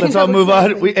Tuesday. Let's all move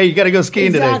on. Hey, you got to go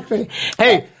skiing today.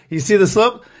 Hey, you see the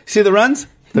slope? See the runs?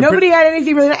 Nobody had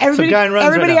anything really.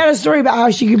 Everybody had a story about how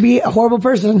she could be a horrible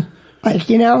person. Like,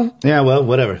 you know? Yeah, well,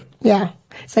 whatever. Yeah.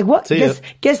 It's like, what?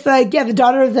 Guess the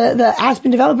daughter of the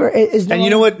Aspen developer is. And you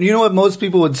know what most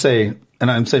people would say,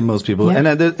 and I'm saying most people, and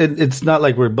it's not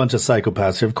like we're a bunch of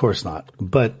psychopaths here, of course not.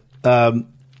 But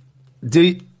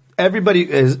everybody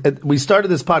is. We started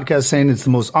this podcast saying it's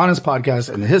the most honest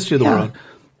podcast in the history of the world.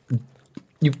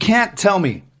 You can't tell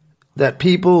me that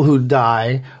people who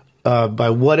die by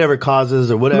whatever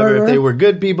causes or whatever, if they were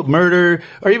good people, murder,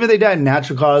 or even they died in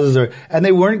natural causes, and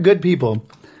they weren't good people.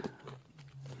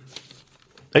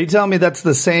 Are you telling me that's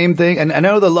the same thing? And I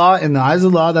know the law, in the eyes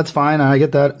of the law, that's fine. I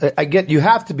get that. I get you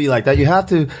have to be like that. You have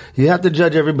to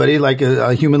judge everybody like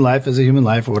a human life is a human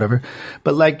life or whatever.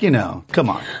 But like, you know, come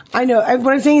on. I know.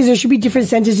 What I'm saying is there should be different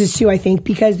sentences too, I think,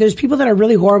 because there's people that are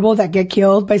really horrible that get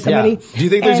killed by somebody. Yeah. Do you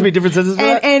think there should be different sentences for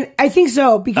that? And I think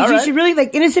so, because you should really,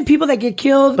 like, innocent people that get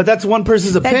killed. But that's one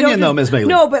person's opinion though, Ms. Meg Lee.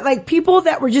 No, but like people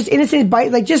that were just innocent by,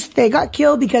 like, just, they got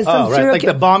killed because some serial like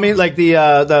the bombing, like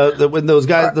the when those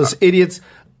guys, those idiots,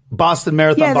 Boston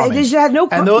Marathon bombing. They just had no.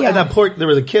 And that there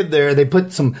was a kid there. They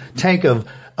put some tank of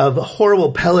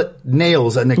horrible pellet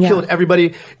nails, and they killed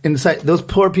everybody inside. Those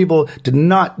poor people did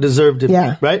not deserve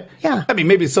to. Right? Yeah. I mean,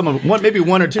 maybe maybe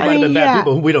 1 or 2 might have been bad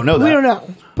people. We don't know that. We don't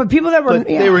know. But people that were,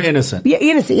 they were innocent. Yeah,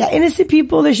 innocent. Yeah, innocent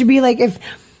people. There should be like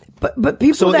But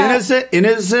people so innocent,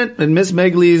 and Miss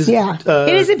Meg Lee's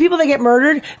innocent people that get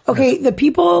murdered. Okay, the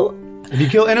people. If you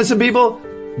kill innocent people,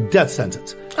 death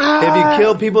sentence. If you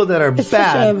kill people that are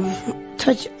bad,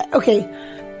 Okay,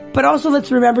 But also,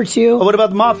 let's remember too. What about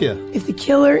the mafia? If the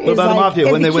killer is about the mafia?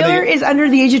 if When the they- killer is under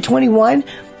the age of 21,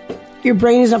 your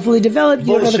brain is not fully developed.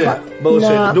 You Bullshit. don't know the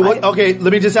Bullshit. No, Okay,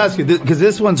 let me just ask you, because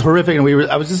this one's horrific, and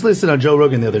I was just listening on Joe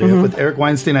Rogan the other day with Eric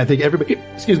Weinstein. I think everybody,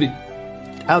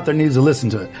 out there needs to listen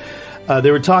to it.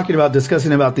 They were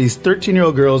discussing about these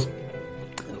 13-year-old girls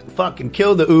fucking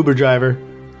killed the Uber driver.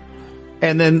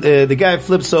 And then the guy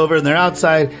flips over, and they're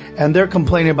outside, and they're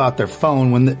complaining about their phone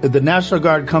when the National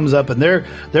Guard comes up, and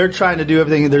they're trying to do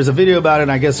everything. There's a video about it,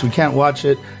 and I guess we can't watch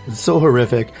it. It's so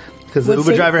horrific because the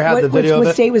Uber driver had the video of it.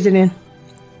 What state was it in?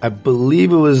 I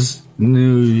believe it was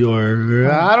New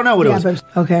York. I don't know what it was.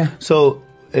 But, okay. So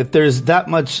if there's that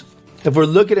much, if we're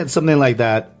looking at something like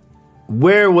that,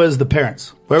 where was the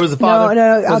parents? Where was the father?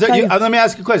 No. Let me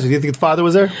ask you a question. Do you think the father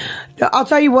was there? No, I'll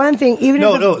tell you one thing.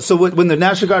 No. So when the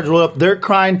National Guards roll up, they're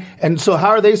crying, and so how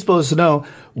are they supposed to know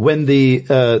when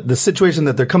the situation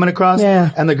that they're coming across?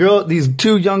 Yeah. And these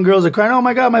two young girls are crying, "Oh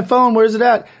my God, my phone! Where's it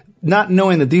at?" Not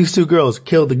knowing that these two girls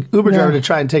killed the Uber driver to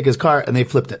try and take his car, and they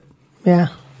flipped it. Yeah.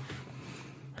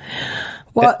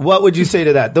 What would you say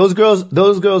to that? Those girls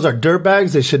are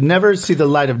dirtbags. They should never see the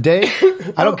light of day.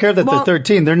 I don't care that they're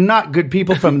 13. They're not good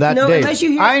people from that day.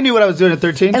 I knew what I was doing at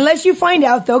 13. Unless you find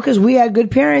out, though, because we had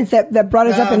good parents that brought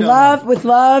us up in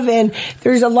love, and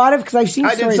there's a lot of, because I've seen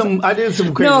stories. I did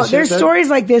some crazy shit. No, there's stories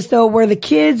like this, though, where the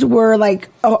kids were I'm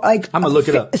gonna look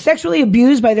it up. Sexually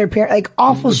abused by their parents, like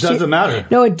awful shit. It doesn't matter.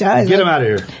 No, it does. Get them out of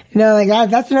here. No,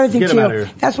 that's another thing, Get too. them out of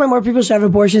here. That's why more people should have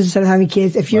abortions instead of having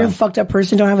kids. If you're a fucked up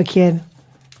person, don't have a kid.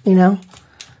 You know,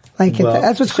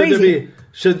 that's what's crazy.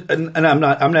 And I'm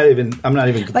not even comparing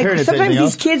it to sometimes anything these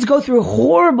else. kids go through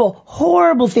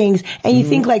horrible things, and you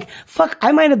think fuck,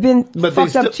 I might have been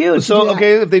fucked up too. So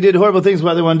if they did horrible things,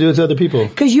 why do they want to do it to other people?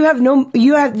 Because you put no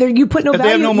value. They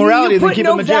have no morality, then keep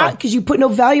them in jail. Because you put no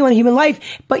value on human life,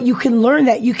 but you can learn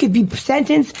that you could be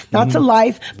sentenced not to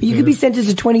life, but you could be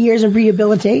sentenced to 20 years and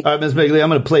rehabilitate. All right, Ms. Meg Lee, I'm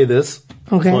going to play this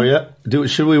for you.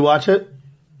 Should we watch it?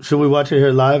 Should we watch it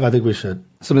here live? I think we should.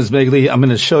 So, Ms. Meg Lee, I'm going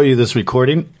to show you this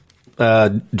recording.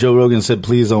 Joe Rogan said,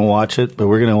 please don't watch it, but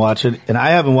we're going to watch it. And I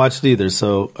haven't watched it either,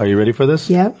 so are you ready for this?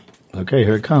 Yeah. Okay,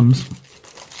 here it comes.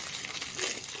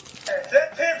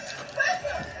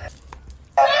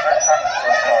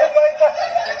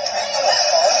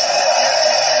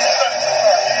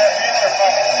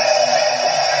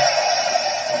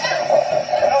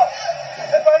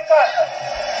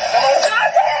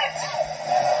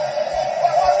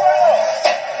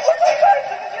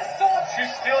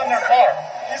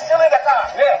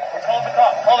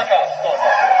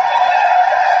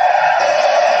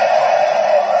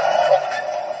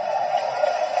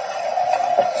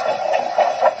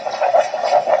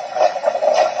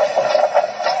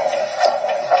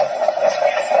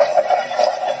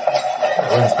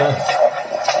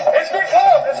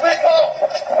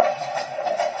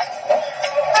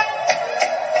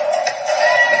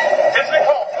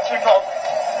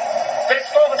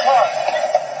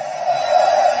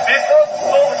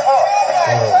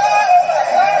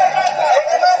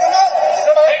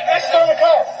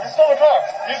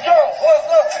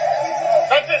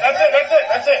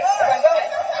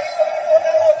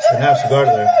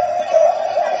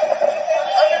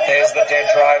 There's the dead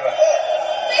driver.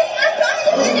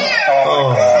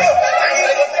 Oh.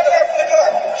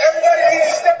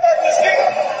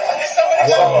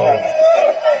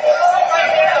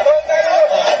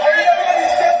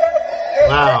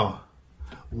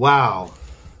 Wow.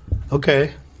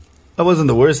 Okay. That wasn't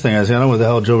the worst thing I said. I don't know what the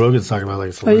hell Joe Rogan's talking about.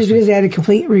 Just because they had a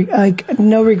complete,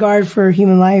 no regard for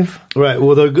human life. Right.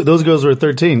 Well, those girls were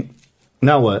 13.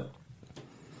 Now what?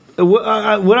 What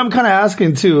I'm kind of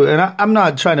asking too, and I'm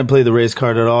not trying to play the race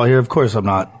card at all here. Of course I'm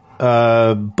not.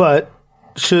 But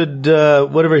should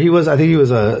whatever he was, I think he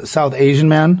was a South Asian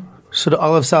man. Should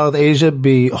all of South Asia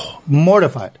be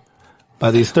mortified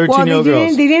by these 13-year-old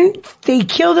girls? They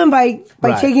killed him by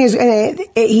taking his.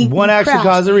 One action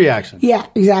caused a reaction. Yeah,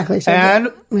 exactly.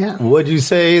 So would you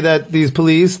say that these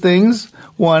police things,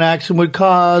 one action would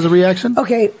cause a reaction?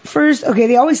 Okay,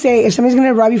 they always say if somebody's going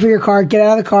to rob you for your car, get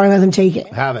out of the car and let them take it.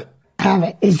 Have it.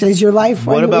 Is your life?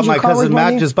 What about my cousin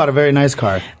Matt just bought a very nice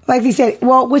car? Like they said,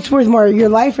 well, what's worth more, your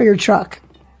life or your truck?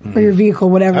 Or your vehicle,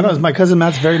 whatever. I know, it's my cousin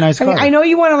Matt's very nice car. I know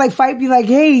you want to fight, be like,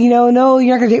 hey, no,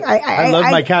 you're not going to take. I love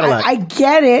my Cadillac. I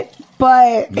get it,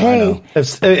 but hey,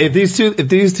 if these two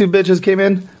bitches came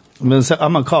in, I'm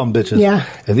gonna call them bitches. Yeah.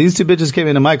 If these two bitches came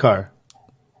into my car,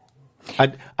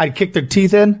 I'd kick their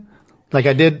teeth in, Like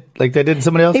they did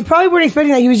somebody else? They probably weren't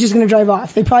expecting that he was just going to drive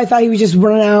off. They probably thought he was just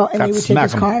running out and they would take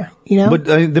his car, you know? But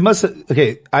they must have,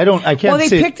 okay, I can't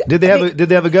see. Did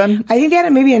they have a gun? I think they had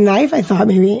maybe a knife, I thought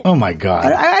maybe. Oh my God.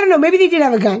 I don't know. Maybe they did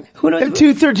have a gun. Who knows? If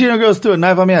 2 13-year-old girls threw a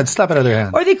knife on me, I'd slap it out of their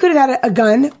hand. Or they could have had a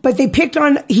gun, but they picked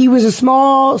on, he was a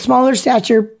smaller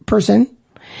stature person.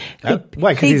 Why?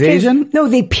 Because he's Asian? No,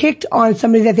 they picked on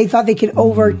somebody that they thought they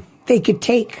could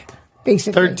take.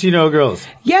 Basically, 13-year-old girls.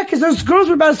 Yeah, because those girls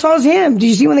were about as tall as him. Did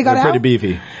you see when they got out? Pretty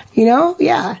beefy. You know,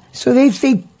 yeah. So they're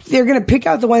going to pick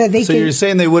out the one that they. So you're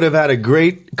saying they would have had a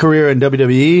great career in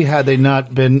WWE had they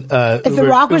not been. If The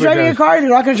Rock was driving a car, they're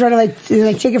not going to try to like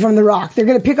take it from The Rock. They're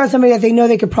going to pick out somebody that they know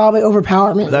they could probably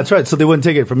overpower me. That's right. So they wouldn't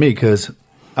take it from me because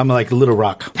I'm like a little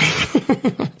rock.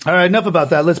 All right, enough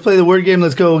about that. Let's play the word game.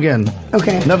 Let's go again.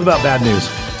 Okay. Enough about bad news.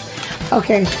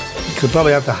 Okay. Could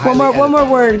probably have to one more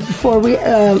word before we.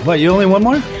 What? You only one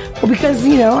more? Well, because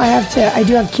I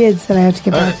do have kids that I have to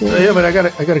get back to. Yeah, but I got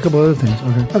a couple other things.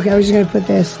 Okay. Okay, I was just gonna put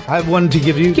this. I have one to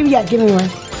give you. Give me one.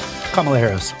 Kamala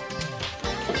Harris.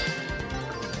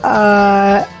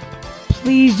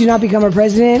 Please do not become our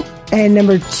president. And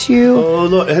number 2. Oh,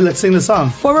 Lord. Hey, let's sing the song.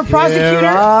 Former prosecutor. Here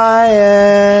I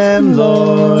am,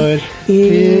 Lord.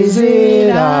 Is it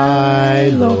I,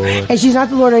 Lord? And she's not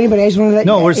the Lord or anybody. I just want to let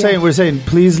No, we're saying,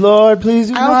 please, Lord, please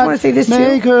do I also want to say this too.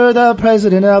 Make her the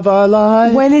president of our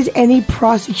lives. When is any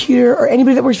prosecutor or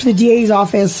anybody that works for the DA's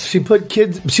office? She put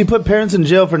parents in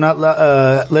jail for not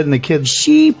letting the kids.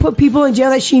 She put people in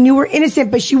jail that she knew were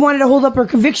innocent, but she wanted to hold up her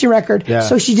conviction record. Yeah.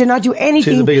 So she did not do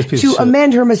anything to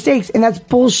amend her mistakes, and that's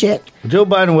bullshit. Joe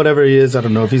Biden, whatever he is, I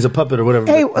don't know if he's a puppet or whatever.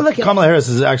 Hey, look, Kamala Harris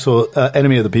is the actual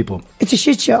enemy of the people. It's a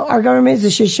shit show. Our government is a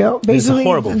shit show. Basically, it's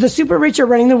horrible. The super rich are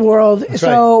running the world. That's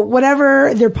so right.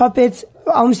 whatever their puppets,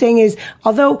 all I'm saying is,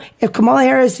 although if Kamala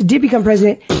Harris did become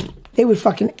president, they would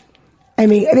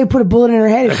they put a bullet in her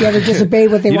head if she ever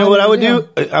disobeyed what they wanted. You know what I would do?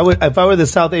 If I were the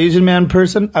South Asian man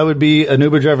person, I would be an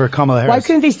Uber driver, Kamala Harris. Why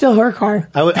couldn't they steal her car?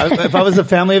 If I was the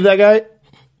family of that guy,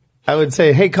 I would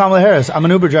say, hey, Kamala Harris, I'm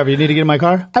an Uber driver. You need to get in my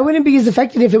car? I wouldn't be as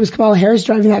affected if it was Kamala Harris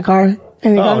driving that car. And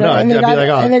they got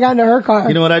into her car.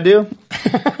 You know what I do?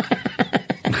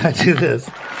 I do this.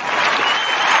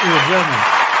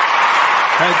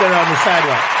 Right there on the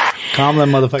sidewalk. Kamala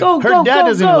motherfucker. Her dad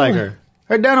doesn't even like her.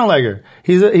 Her dad don't like her.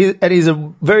 He's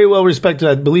a very well respected,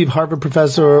 I believe, Harvard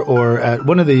professor or at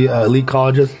one of the elite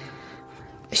colleges.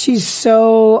 She's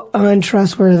so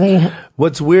untrustworthy.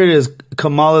 What's weird is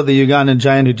Kamala, the Ugandan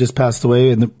giant who just passed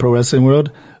away in the pro wrestling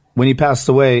world, when he passed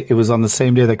away, it was on the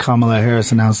same day that Kamala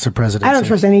Harris announced her presidency. I don't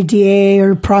trust any DA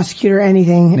or prosecutor or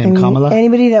anything. Kamala?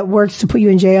 Anybody that works to put you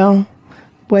in jail,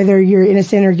 whether you're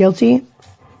innocent or guilty,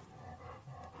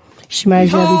 she might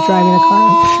as well be driving a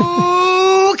car.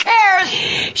 Who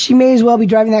cares? She may as well be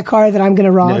driving that car that I'm going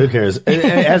to rob. No, who cares? It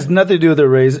has nothing to do with her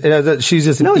race. She's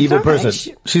just an evil person.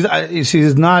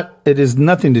 She's not. It has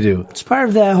nothing to do. It's part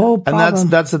of the whole problem. And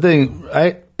that's the thing,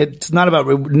 right? It's not about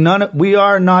we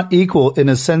are not equal in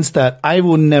a sense that I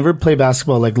will never play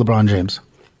basketball like LeBron James.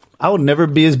 I will never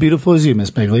be as beautiful as you,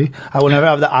 Miss Meg Lee. I will never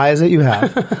have the eyes that you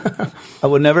have. I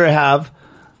will never have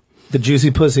the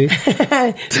juicy pussy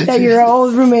that your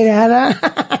old roommate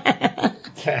had.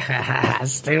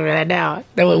 Stupid now.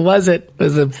 No, it wasn't. It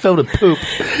was filled with poop.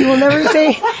 You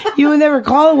will never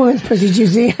call a woman's pussy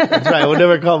juicy. That's right. I will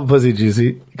never call a pussy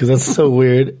juicy because that's so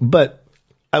weird. But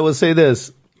I will say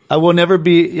this. I will never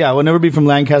be from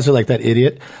Lancaster like that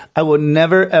idiot. I will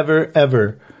never, ever,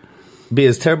 ever be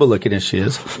as terrible looking as she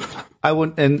is.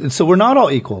 And so we're not all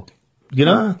equal. You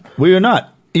know? We are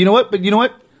not. You know what? But you know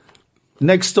what?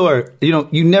 Next door,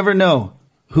 you never know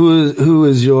who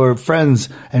is your friends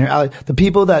and your ally. The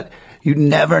people that you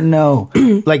never know.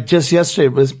 Like just yesterday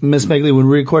was Miss Meg Lee when we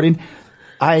were recording.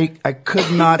 I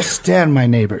could not stand my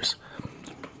neighbors.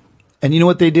 And you know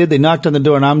what they did? They knocked on the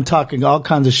door and I'm talking all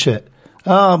kinds of shit.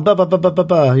 Oh,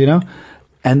 you know?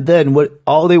 And then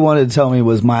all they wanted to tell me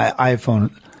was my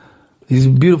iPhone. These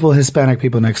beautiful Hispanic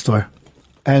people next door.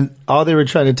 And all they were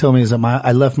trying to tell me is that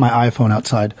I left my iPhone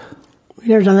outside. You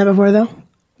never done that before, though?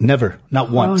 Never. Not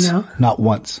once. Oh, no? Not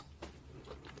once.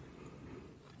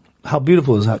 How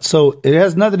beautiful is that? So it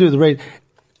has nothing to do with the race.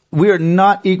 We are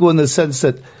not equal in the sense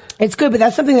that... It's good, but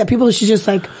that's something that people should just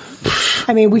like...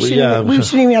 I mean, we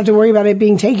shouldn't even have to worry about it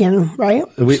being taken, right?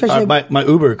 My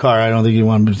Uber car, I don't think you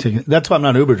want to be taken. That's why I'm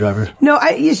not an Uber driver. No,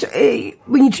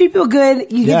 when you treat people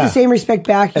good, you get the same respect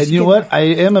back. And you know what? I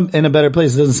am in a better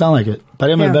place. It doesn't sound like it,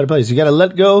 but I am in a better place. You got to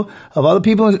let go of all the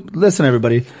people. Listen,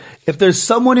 everybody. If there's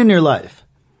someone in your life,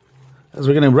 as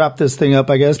we're going to wrap this thing up,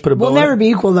 I guess, put a bow We'll never be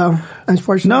equal, though,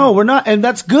 unfortunately. No, we're not. And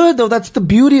that's good, though. That's the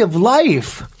beauty of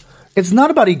life. It's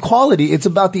not about equality. It's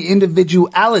about the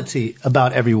individuality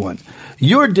about everyone.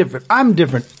 You're different. I'm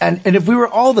different. And if we were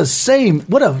all the same,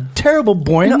 what a terrible,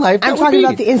 boring life that I'm talking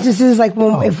about the instances like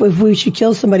when, if we should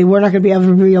kill somebody, we're not going to be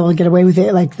able to get away with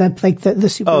it like the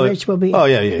super rich will be. Oh,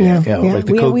 yeah. Like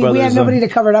the Koch brothers. We have nobody to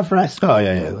cover it up for us. Oh,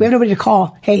 yeah. We have nobody to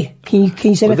call. Hey, can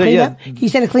you send a cleanup? Can you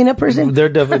send a cleanup person? They're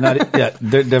definitely not. Yeah,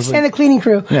 they're definitely. Send a cleaning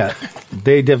crew. Yeah,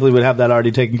 they definitely would have that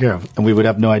already taken care of, and we would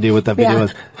have no idea what that video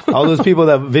was. All those people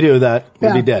that video that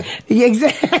would be dead. Yeah,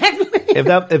 exactly. If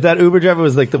that Uber driver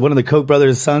was like one of the Koch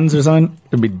brothers' sons or something,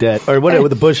 they'd be dead. Or what with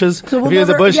the Bushes? So if he was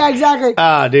a Bush, yeah, exactly.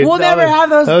 Dude, we'll never have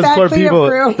those poor people.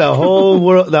 Crew. The whole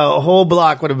world, the whole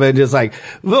block would have been just like,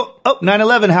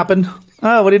 9/11 happened.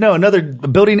 Oh, what do you know? Another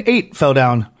building 8 fell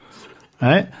down. All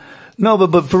right. No,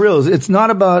 but for real, it's not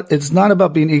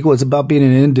about being equal. It's about being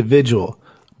an individual.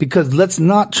 Because let's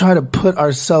not try to put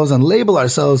ourselves and label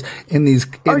ourselves in these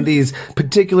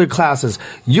particular classes.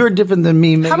 You're different than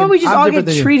me, Megan. How about we just all get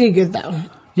treated good, though?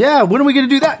 Yeah, when are we going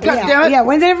to do that? God damn it. Yeah,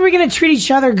 when's ever we going to treat each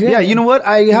other good? Yeah, you know what?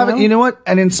 You know what?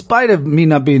 And in spite of me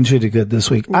not being treated good this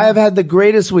week, I have had the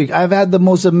greatest week. I've had the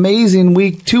most amazing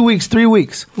week, 2 weeks, 3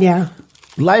 weeks. Yeah.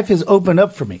 Life has opened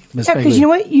up for me, Miss Meg Lee. Because you know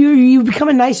what? You become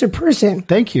a nicer person.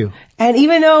 Thank you. And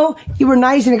even though you were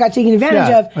nice and it got taken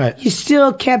advantage of, you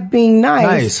still kept being nice.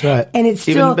 Nice, right. And it's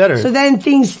still even better. So then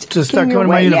things just start coming to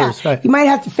my universe. Yeah. Right. You might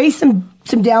have to face some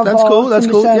downfalls. That's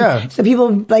cool. Yeah. Some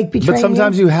people like betraying. But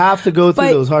sometimes you have to go through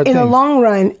those hard things. In the long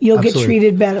run, you'll get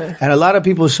treated better. And a lot of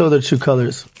people show their true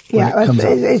colors.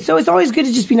 Yeah. So it's always good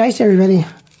to just be nice to everybody.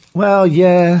 Well,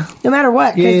 yeah. No matter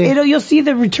what, because you'll see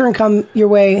the return come your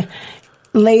way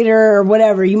later or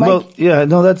whatever. You might. Well, yeah,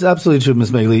 no, that's absolutely true,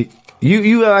 Miss Meg Lee.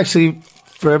 You actually,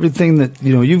 for everything that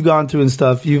you've gone through and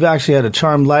stuff, you've actually had a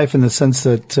charmed life in the sense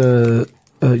that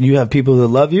you have people that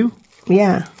love you.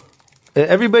 Yeah.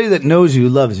 Everybody that knows you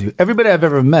loves you. Everybody I've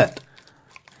ever met.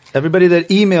 Everybody that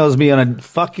emails me on a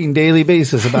fucking daily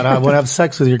basis about how I want to have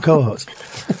sex with your co-host.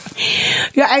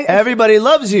 Everybody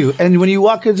loves you. And when you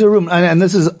walk into a room, and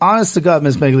this is honest to God,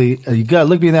 Miss Meg Lee, you gotta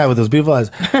look me in the eye with those beautiful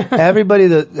eyes. Everybody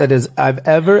that is I've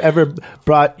ever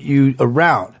brought you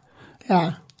around.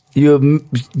 Yeah.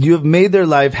 You have made their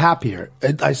life happier.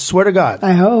 I swear to God.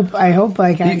 I hope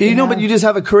like but you just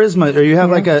have a charisma, or you have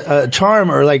like a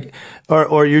charm,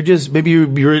 or you're just maybe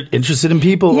you're interested in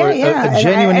people, or a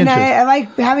genuine interest. I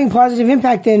like having positive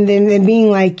impact than being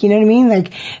like, you know what I mean?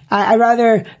 Like I'd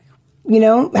rather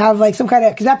have like some kind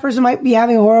of, because that person might be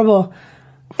having a horrible.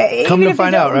 Come to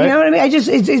find out, right? You know what I mean?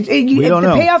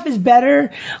 The payoff is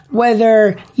better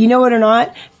whether you know it or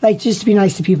not. Like just to be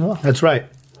nice to people. That's right.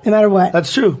 No matter what.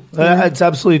 That's true. That's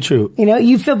absolutely true.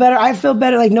 You feel better. I feel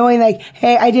better, like knowing, like,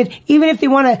 hey, I did. Even if they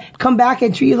want to come back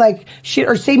and treat you like shit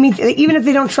or say me, even if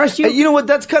they don't trust you. You know what?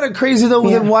 That's kind of crazy though.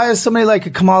 Then why is somebody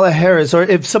like Kamala Harris, or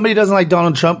if somebody doesn't like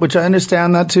Donald Trump, which I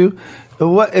understand that too. But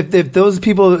what if those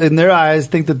people in their eyes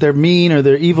think that they're mean or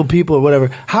they're evil people or whatever?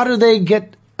 How do they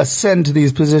ascend to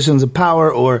these positions of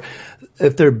power, or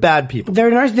if they're bad people?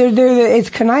 It's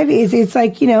conniving. It's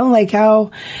like like how.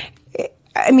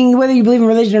 I mean, whether you believe in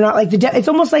religion or not, like it's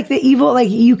almost like the evil. Like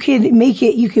you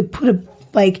could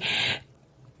put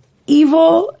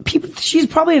evil people. She's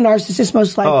probably a narcissist,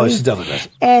 most likely. Oh, she's definitely does.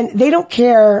 And they don't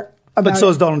care about. But so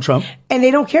is Donald Trump. And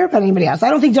they don't care about anybody else. I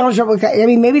don't think Donald Trump. I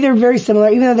mean, maybe they're very similar,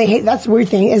 even though they hate. That's the weird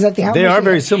thing is that they are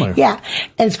very similar. Yeah,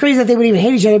 and it's crazy that they would even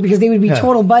hate each other because they would be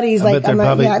total buddies. I bet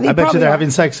they're having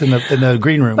sex in the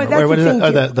green room. But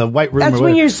that's the white room. That's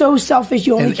when you're so selfish.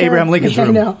 You only care. Abraham Lincoln's room.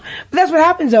 I know. But that's what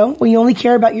happens though when you only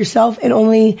care about yourself and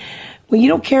when you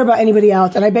don't care about anybody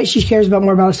else. And I bet she cares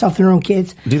more about herself than her own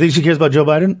kids. Do you think she cares about Joe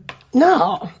Biden?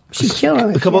 No, she's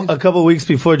killing it. A couple weeks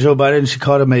before Joe Biden, she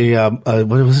called him what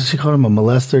was it? She called him a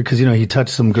molester because he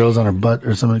touched some girls on her butt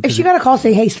or something. If she got a call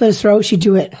saying, "Hey, slit his throat," she'd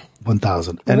do it.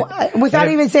 1,000 without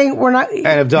even saying we're not.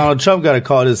 And if Donald Trump got a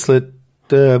call to slit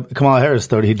Kamala Harris'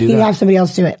 throat, he'd do that. He'd have somebody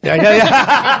else do it.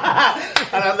 Yeah.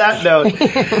 And on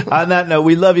that note,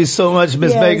 we love you so much,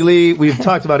 Miss Meg Lee. We've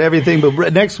talked about everything,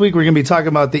 but next week we're going to be talking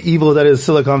about the evil that is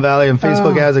Silicon Valley and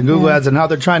Facebook ads and Google ads and how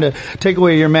they're trying to take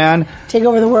away your man. Take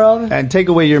over the world. And take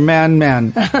away your man,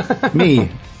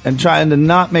 me, and trying to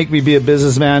not make me be a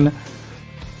businessman.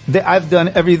 I've done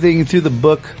everything through the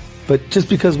book, but just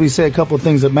because we say a couple of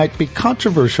things that might be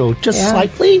controversial, just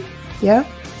slightly. Yeah.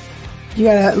 You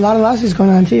got a lot of lawsuits going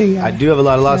on, too. I do have a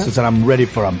lot of lawsuits, and I'm ready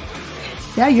for them.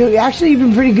 Yeah, you've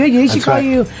been pretty good. They should call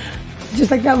you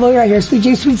just like that lawyer right here, Sweet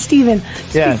Steven.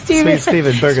 Sweet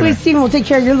Steven Bergener. Sweet Steven will take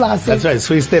care of your lawsuits. That's right,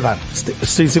 Sweet Steven.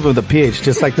 Sweet Steven with a PH,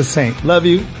 just like the saint. Love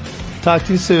you. Talk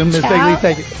to you soon, Miss Meg Lee.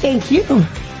 Thank you. Thank you.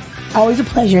 Always a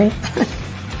pleasure.